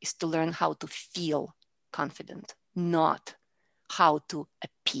confident, is to learn how to feel confident, not how to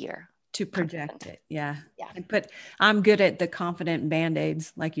appear To project confident. it. Yeah. Yeah. But I'm good at the confident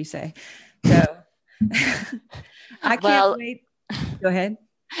band-aids, like you say. So I can't Well, wait. Go ahead.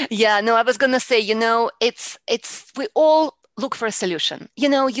 yeah, no, I was gonna say, it's we all look for a solution.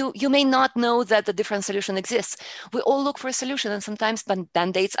 You may not know that the different solution exists. We all look for a solution, and sometimes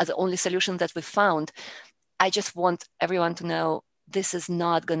band-aids are the only solution that we found. I just want everyone to know this is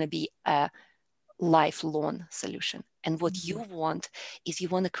not gonna be a lifelong solution. And what you want is you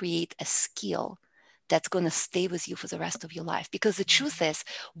want to create a skill that's going to stay with you for the rest of your life. Because the truth is,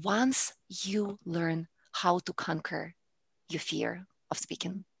 once you learn how to conquer your fear of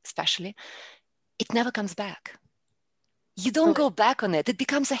speaking, especially, it never comes back. You don't go back on it. It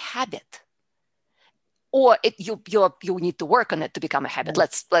becomes a habit. Or you need to work on it to become a habit.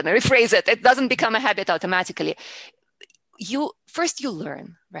 Let me rephrase it. It doesn't become a habit automatically. First you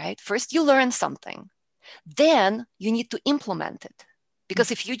learn, right? First you learn something. Then you need to implement it.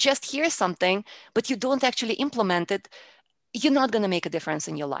 Because if you just hear something, but you don't actually implement it, you're not going to make a difference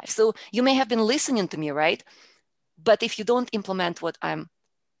in your life. So you may have been listening to me, right? But if you don't implement what I'm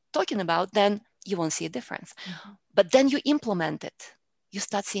talking about, then you won't see a difference. Mm-hmm. But then you implement it, you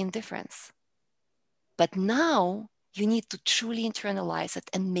start seeing difference. But now you need to truly internalize it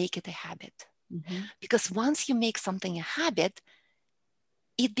and make it a habit. Mm-hmm. Because once you make something a habit,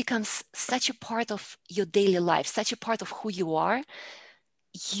 it becomes such a part of your daily life, such a part of who you are,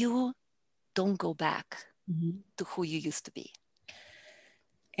 you don't go back to who you used to be.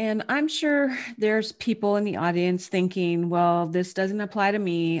 And I'm sure there's people in the audience thinking, well, this doesn't apply to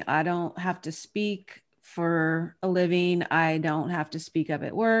me. I don't have to speak for a living. I don't have to speak up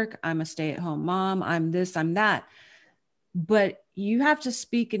at work. I'm a stay-at-home mom. I'm this, I'm that. But you have to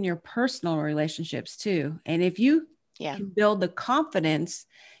speak in your personal relationships too. And if you can build the confidence,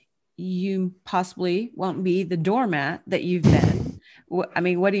 you possibly won't be the doormat that you've been. I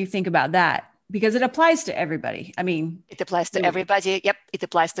mean, what do you think about that? Because it applies to everybody. I mean, it applies to everybody. Yep, it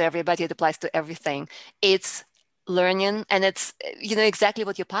applies to everybody. It applies to everything. It's learning, and it's exactly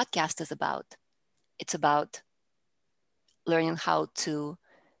what your podcast is about. It's about learning how to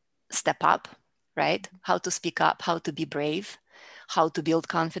step up, right? How to speak up, how to be brave, how to build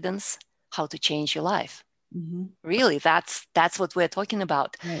confidence, how to change your life. Mm-hmm. Really, that's what we're talking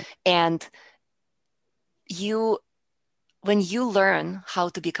about. Right. And when you learn how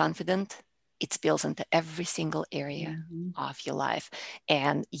to be confident, it spills into every single area Mm-hmm. of your life.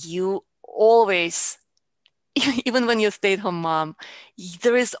 And you always, even when you're a stay-at-home mom,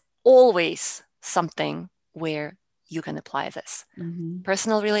 there is always something where you can apply this. Mm-hmm.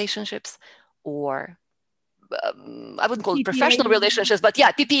 Personal relationships, or I wouldn't call it professional PPA. relationships, but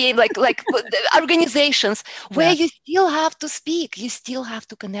yeah, PPA, like organizations where Yeah. you still have to speak, you still have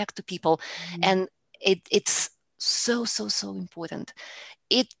to connect to people, Mm-hmm. and it's so important.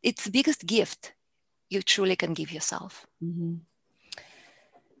 It's the biggest gift you truly can give yourself. Mm-hmm.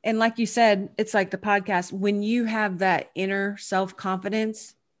 And like you said, it's like the podcast. When you have that inner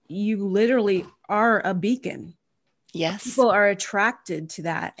self-confidence, you literally are a beacon. Yes, People are attracted to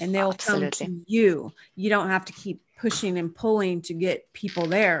that and they'll come absolutely. to you. You don't have to keep pushing and pulling to get people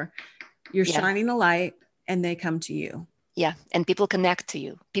there. You're Yeah. shining a light and they come to you. Yeah, and people connect to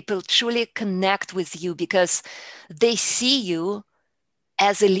you. People truly connect with you because they see you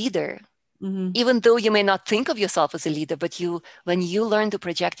as a leader. Mm-hmm. Even though you may not think of yourself as a leader, but when you learn to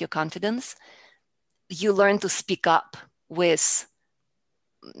project your confidence, you learn to speak up with,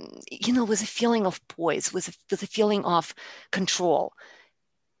 with a feeling of poise, with a feeling of control.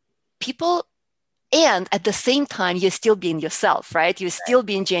 People, and at the same time, you're still being yourself, right? You're still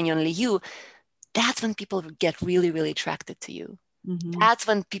being genuinely you. That's when people get really, really attracted to you. Mm-hmm. That's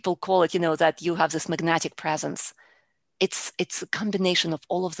when people call it, that you have this magnetic presence. It's a combination of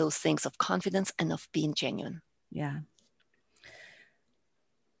all of those things, of confidence and of being genuine. Yeah.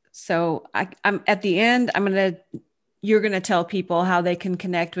 So I'm at the end, you're going to tell people how they can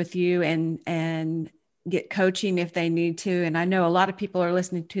connect with you and get coaching if they need to. And I know a lot of people are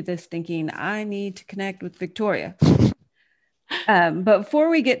listening to this thinking, I need to connect with Victoria. But before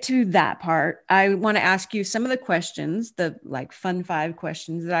we get to that part, I want to ask you some of the questions, the like fun 5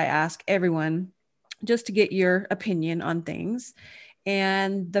 questions that I ask everyone just to get your opinion on things.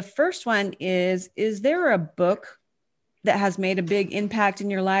 And the first one is there a book that has made a big impact in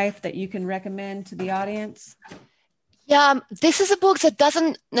your life that you can recommend to the audience? Yeah, this is a book that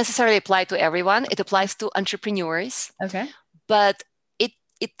doesn't necessarily apply to everyone. It applies to entrepreneurs, Okay. but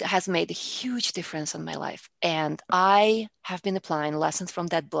it has made a huge difference in my life. And I have been applying lessons from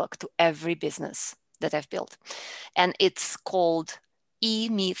that book to every business that I've built. And it's called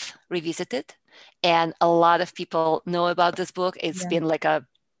E-Myth Revisited. And a lot of people know about this book. It's Yeah. been like a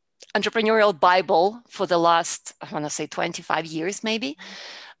entrepreneurial Bible for the last, I want to say 25 years, maybe.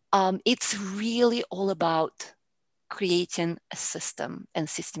 It's really all about creating a system and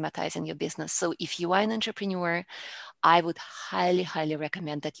systematizing your business. So if you are an entrepreneur, I would highly, highly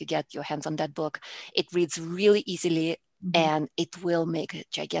recommend that you get your hands on that book. It reads really easily and it will make a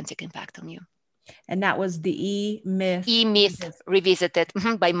gigantic impact on you. And that was the E-Myth. E-Myth Revisited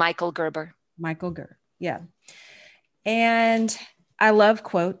by Michael Gerber. Michael Gerber. Yeah. And I love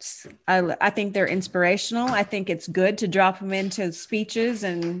quotes. I think they're inspirational. I think it's good to drop them into speeches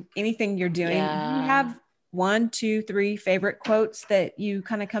and anything you're doing. Do you Yeah. have 1, 2, 3 favorite quotes that you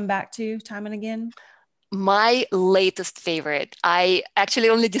kind of come back to time and again? My latest favorite, I actually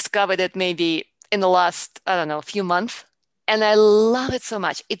only discovered it maybe in the last, I don't know, few months. And I love it so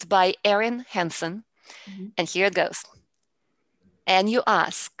much. It's by Erin Hansen. Mm-hmm. And here it goes. And you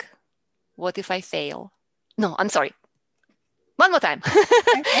ask, what if I fail? No, I'm sorry. One more time.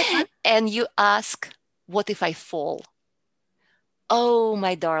 And you ask, what if I fall? Oh,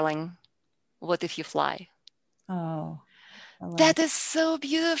 my darling, what if you fly? Oh, That is so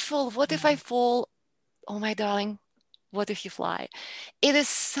beautiful. What if I that. fall? Oh, my darling, what if you fly? It is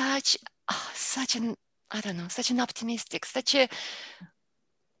such an, I don't know, such an optimistic, such a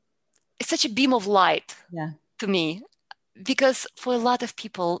beam of light Yeah. to me. Because for a lot of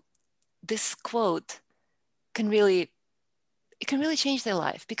people, this quote can really, it can really change their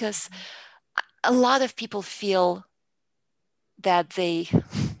life, because a lot of people feel that they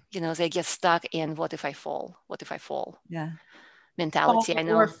get stuck in what if I fall? What if I fall? Yeah. Mentality. I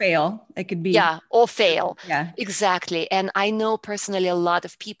Fall or know. fail. It could be. Yeah, or fail. Yeah. Exactly. And I know personally a lot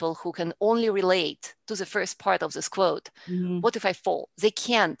of people who can only relate to the first part of this quote. Mm-hmm. What if I fall? They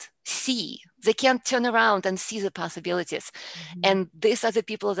can't see, they can't turn around and see the possibilities. Mm-hmm. And these are the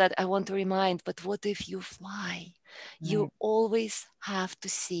people that I want to remind. But what if you fly? You Right. always have to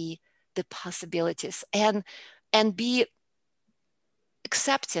see the possibilities and be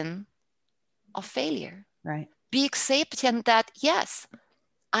accepting of failure. Right. Be accepting that, yes,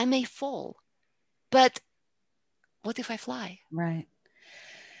 I may fall, but what if I fly? Right.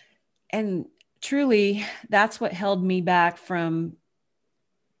 And truly, that's what held me back from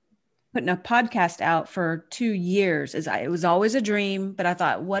putting a podcast out for 2 years. It was always a dream, but I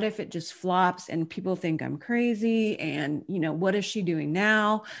thought, what if it just flops and people think I'm crazy? And, what is she doing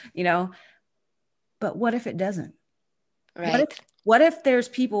now? You know, but what if it doesn't? What if, Right. what if there's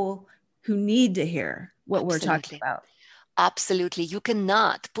people who need to hear what we're talking Absolutely. about? Absolutely. You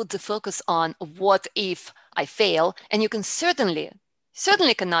cannot put the focus on what if I fail, and you can certainly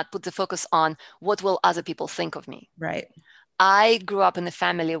cannot put the focus on what will other people think of me. Right. I grew up in a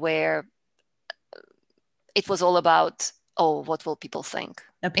family where it was all about, oh, what will people think?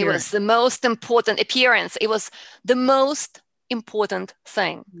 It was Appearance. the most important appearance. It was the most important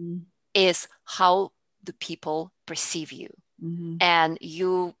thing Mm-hmm. is how do people perceive you? Mm-hmm. And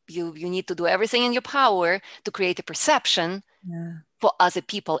you need to do everything in your power to create a perception Yeah. for other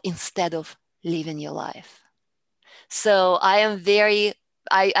people instead of living your life. So I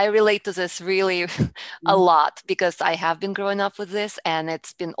relate to this really a Mm-hmm. lot because I have been growing up with this and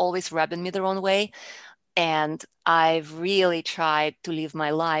it's been always rubbing me the wrong way. And I've really tried to live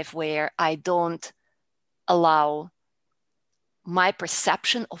my life where I don't allow my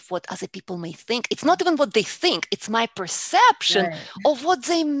perception of what other people may think. It's not even what they think, it's my perception Right. of what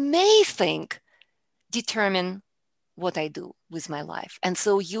they may think determine what I do with my life. And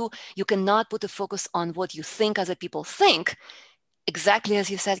so you cannot put a focus on what you think other people think. Exactly as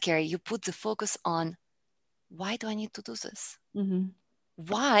you said, Carrie, you put the focus on why do I need to do this? Mm-hmm.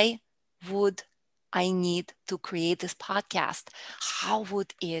 Why would I need to create this podcast? How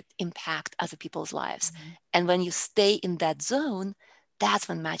would it impact other people's lives? Mm-hmm. And when you stay in that zone, that's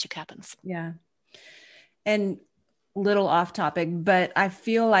when magic happens. Yeah. And little off topic, but I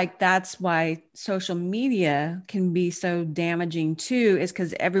feel like that's why social media can be so damaging too, is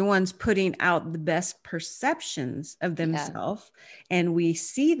because everyone's putting out the best perceptions of Yeah. themselves. And we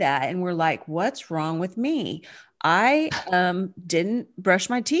see that and we're like, what's wrong with me? I didn't brush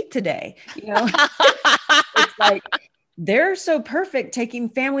my teeth today. It's like they're so perfect taking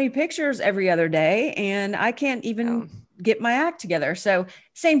family pictures every other day, and I can't even get my act together. So,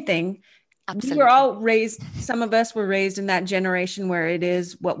 same thing. We were Absolutely. all raised, some of us were raised in that generation where it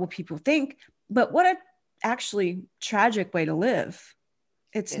is what will people think, but what a actually tragic way to live.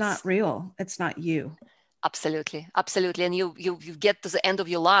 It's not Yes. real. It's not you. Absolutely. Absolutely. And you get to the end of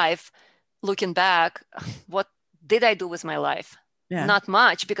your life looking back, what did I do with my life? Yeah. Not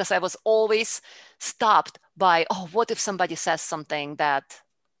much, because I was always stopped by, oh, what if somebody says something that,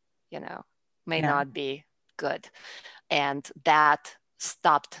 may Yeah. not be good? And that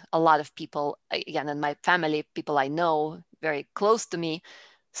stopped a lot of people, again, in my family, people I know very close to me,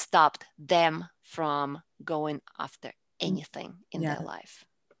 stopped them from going after anything in Yeah. their life,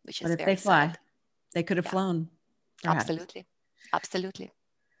 which But is if they very sad. fly, they could have Yeah, flown, perhaps. absolutely. Absolutely.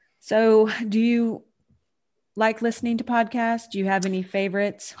 So, do you like listening to podcasts? Do you have any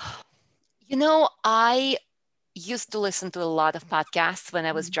favorites? I used to listen to a lot of podcasts when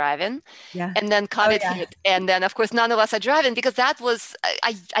I was driving, Yeah. and then Oh, COVID yeah. hit. And then, of course, none of us are driving because that was,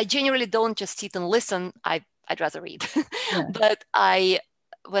 I genuinely don't just sit and listen. I'd rather read. Yeah. But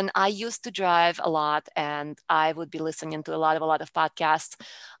when I used to drive a lot and I would be listening to a lot of podcasts,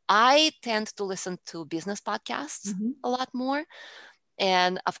 I tend to listen to business podcasts Mm-hmm. a lot more.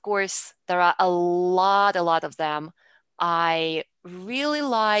 And of course, there are a lot of them. I really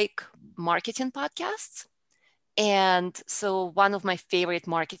like marketing podcasts. And so, one of my favorite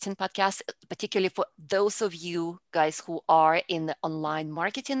marketing podcasts, particularly for those of you guys who are in the online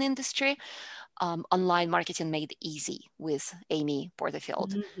marketing industry, Online Marketing Made Easy with Amy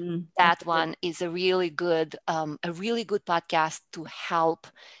Porterfield. Mm-hmm. I've That heard one is a really good podcast to help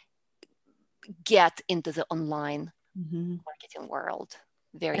get into the online it. Mm-hmm. marketing world.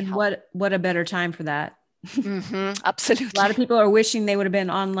 Very And helpful. what a better time for that. A lot Absolutely. of people are wishing they would have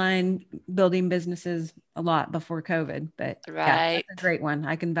been online building businesses a lot before COVID, but yeah, Right. that's a great one.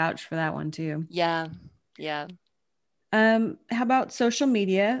 I can vouch for that one too. Yeah. Yeah. How about social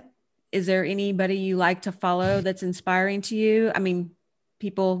media? Is there anybody you like to follow that's inspiring to you? I mean,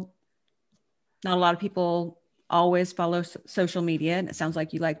 people, not a lot of people always follow social media, and it sounds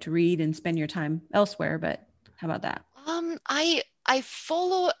like you like to read and spend your time elsewhere, but how about that? I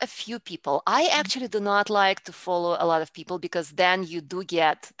follow a few people. I actually do not like to follow a lot of people because then you do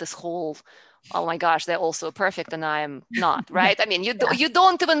get this whole, oh my gosh, they're all so perfect and I am not, right? I mean, Yeah. you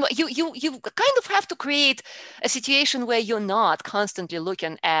don't even you kind of have to create a situation where you're not constantly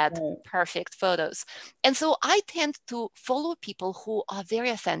looking at Right. perfect photos. And so I tend to follow people who are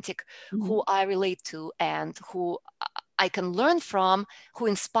very authentic, Mhm. who I relate to and who I can learn from, who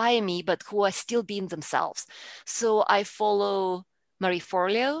inspire me, but who are still being themselves. So I follow Marie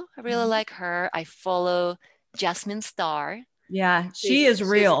Forleo. I really Mhm. like her. I follow Jasmine Star. Yeah, she is She's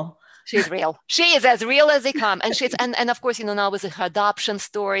real. She's real. She is as real as they come. And she's and of course, now with her adoption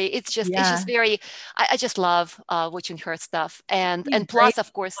story, it's just Yeah. very I just love watching her stuff. And She's great plus,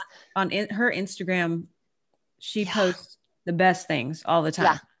 of course, her Instagram. She yeah, posts the best things all the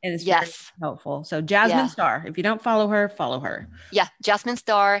yeah, time, and it's very yes, helpful. So Jasmine yeah. Star, if you don't follow her, follow her. Yeah, Jasmine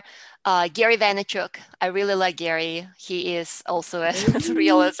Star, Gary Vaynerchuk. I really like Gary. He is also as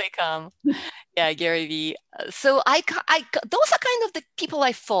real as they come. Yeah, Gary V. So those are kind of the people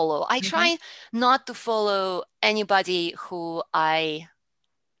I follow. I Okay. try not to follow anybody who I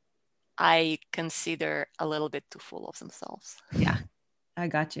consider a little bit too full of themselves. Yeah, I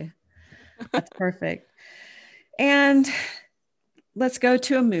got you. That's perfect. And let's go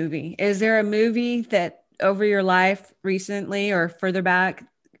to a movie. Is there a movie that over your life recently or further back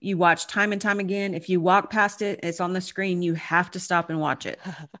you watch time and time again? If you walk past it, it's on the screen, you have to stop and watch it.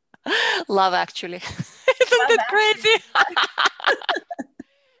 Love Actually. Isn't Love it Actually. crazy?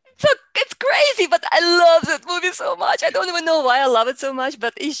 So it's crazy, but I love that movie so much. I don't even know why I love it so much,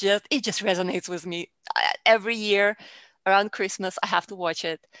 but it just resonates with me. Every year around Christmas, I have to watch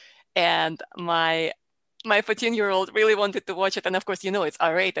it, and my 14-year-old really wanted to watch it, and of course, it's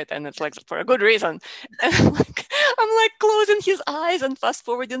R-rated, and it's like for a good reason. And I'm like closing his eyes and fast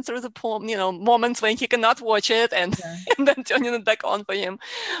forwarding through the poem, moments when he cannot watch it, and Yeah. and then turning it back on for him.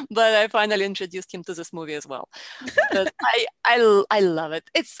 But I finally introduced him to this movie as well. But I love it.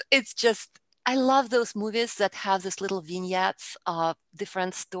 It's just I love those movies that have this little vignettes of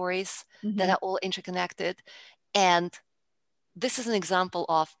different stories that Mhm. are all interconnected. And this is an example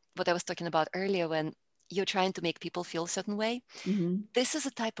of what I was talking about earlier when you're trying to make people feel a certain way. Mhm. This is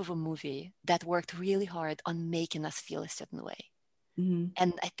a type of a movie that worked really hard on making us feel a certain way. Mhm.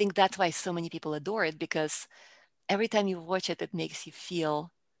 And I think that's why so many people adore it, because every time you watch it, it makes you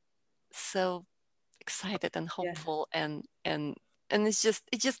feel so excited and Yeah. hopeful, and it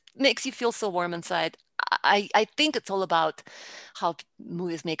just makes you feel so warm inside. I think it's all about how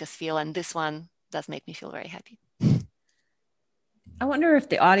movies make us feel, and this one does make me feel very happy. I wonder if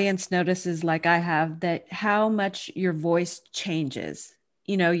the audience notices, like I have, that how much your voice changes.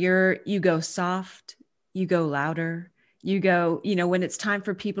 You go soft, you go louder, you go, when it's time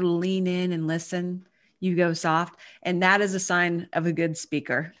for people to lean in and listen, you go soft. And that is a sign of a good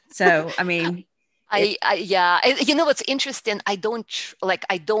speaker. So, I mean, it, Yeah, what's interesting, I don't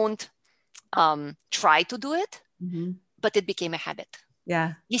try to do it, mhm, but it became a habit.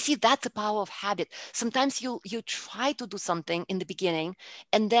 yeah. You see, that's the power of habit. Sometimes you try to do something in the beginning,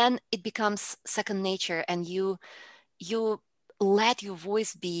 and then it becomes second nature, and you let your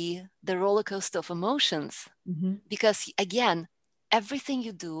voice be the roller coaster of emotions. Mhm. Because again, everything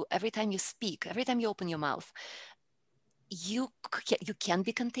you do, every time you speak, every time you open your mouth, you can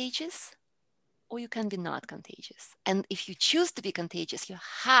be contagious, or you can be not contagious. And if you choose to be contagious, you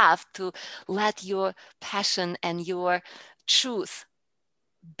have to let your passion and your truth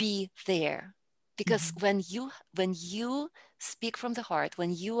be there. Because Mhm. when you speak from the heart,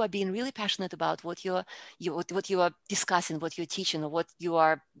 when you are being really passionate about what you are discussing, what you're teaching, or what you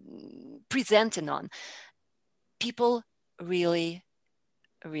are presenting on, people really,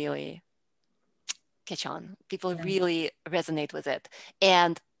 really catch on. People Yeah. really resonate with it.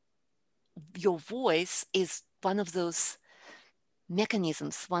 And your voice is one of those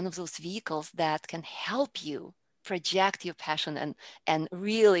mechanisms, one of those vehicles that can help you project your passion and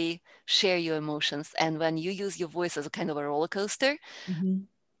really share your emotions. And when you use your voice as a kind of a roller coaster, Mhm.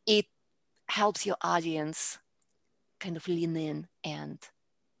 it helps your audience kind of lean in and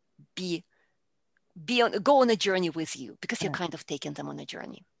be go on a journey with you, because you're Yeah. kind of taking them on a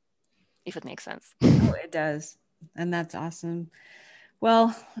journey, if it makes sense. Oh, it does. And that's awesome.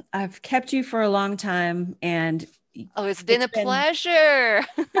 Well, I've kept you for a long time and Oh, it's been it's a been pleasure.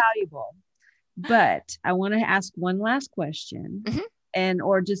 valuable. But I want to ask one last question Mhm. and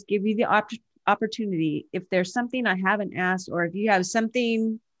or just give you the opportunity if there's something I haven't asked or if you have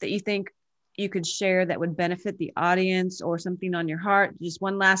something that you think you could share that would benefit the audience or something on your heart, just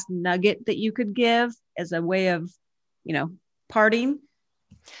one last nugget that you could give as a way of, you know, parting. Feel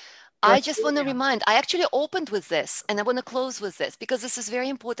I free just want to now. remind, I actually opened with this, and I want to close with this because this is very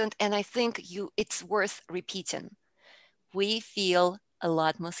important, and I think it's worth repeating. We feel a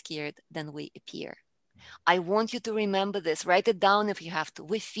lot more scared than we appear. I want you to remember this. Write it down if you have to.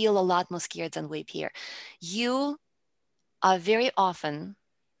 We feel a lot more scared than we appear. You are very often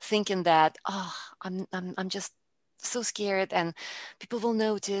thinking that, oh, I'm just so scared, and people will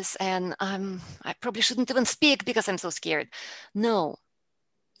notice, and I probably shouldn't even speak because I'm so scared. No,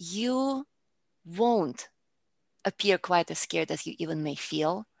 you won't appear quite as scared as you even may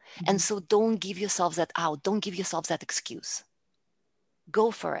feel. And Mhm. so don't give yourself that out. Don't give yourself that excuse.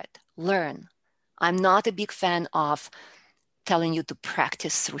 go for it, learn. I'm not a big fan of telling you to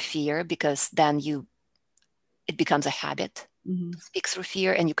practice through fear, because then it becomes a habit to speak through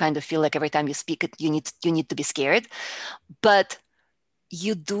fear, and you kind of feel like every time you speak it, you need to be scared. But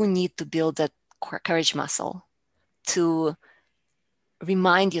you do need to build that courage muscle to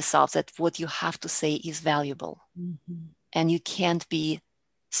remind yourself that what you have to say is valuable. And you can't be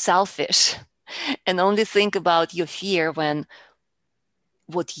selfish and only think about your fear when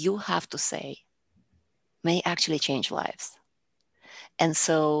what you have to say may actually change lives. And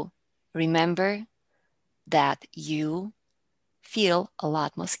so remember that you feel a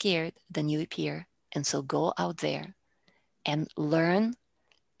lot more scared than you appear. And so go out there and learn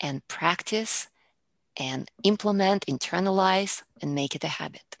and practice and implement, internalize, and make it a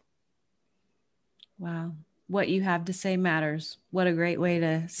habit. Wow. What you have to say matters. What a great way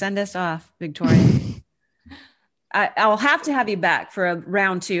to send us off, Victoria. I'll have to have you back for a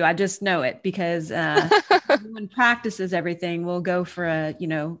round 2. I just know it, because everyone practices everything. We'll go for a,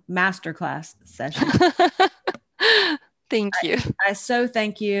 masterclass session. Thank you. I so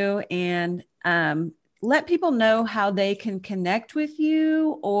thank you. And let people know how they can connect with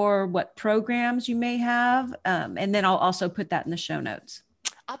you or what programs you may have. And then I'll also put that in the show notes.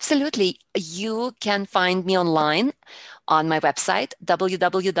 Absolutely. You can find me online on my website,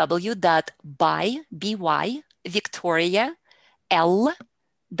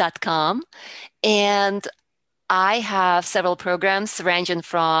 www.byvictorial.com. And I have several programs ranging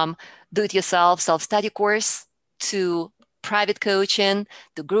from do-it-yourself self-study course to private coaching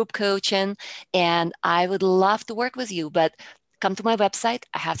to group coaching. And I would love to work with you, but come to my website.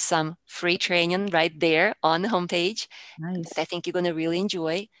 I have some free training right there on the homepage. Nice. That I think you're going to really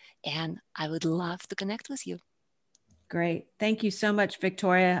enjoy. And I would love to connect with you. Great. Thank you so much,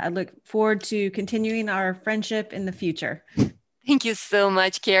 Victoria. I look forward to continuing our friendship in the future. Thank you so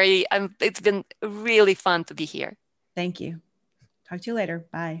much, Carrie. It's been really fun to be here. Thank you. Talk to you later.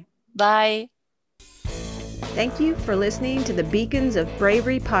 Bye. Bye. Thank you for listening to the Beacons of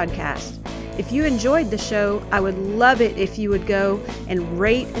Bravery podcast. If you enjoyed the show, I would love it if you would go and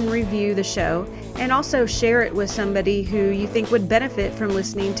rate and review the show, and also share it with somebody who you think would benefit from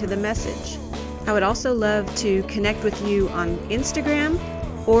listening to the message. I would also love to connect with you on Instagram,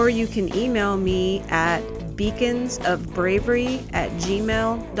 or you can email me at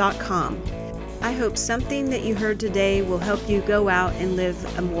beaconsofbravery@gmail.com. I hope something that you heard today will help you go out and live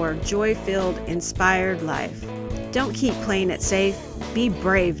a more joy-filled, inspired life. Don't keep playing it safe. Be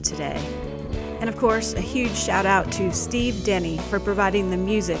brave today. And of course, a huge shout out to Steve Denny for providing the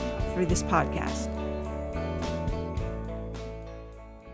music for this podcast.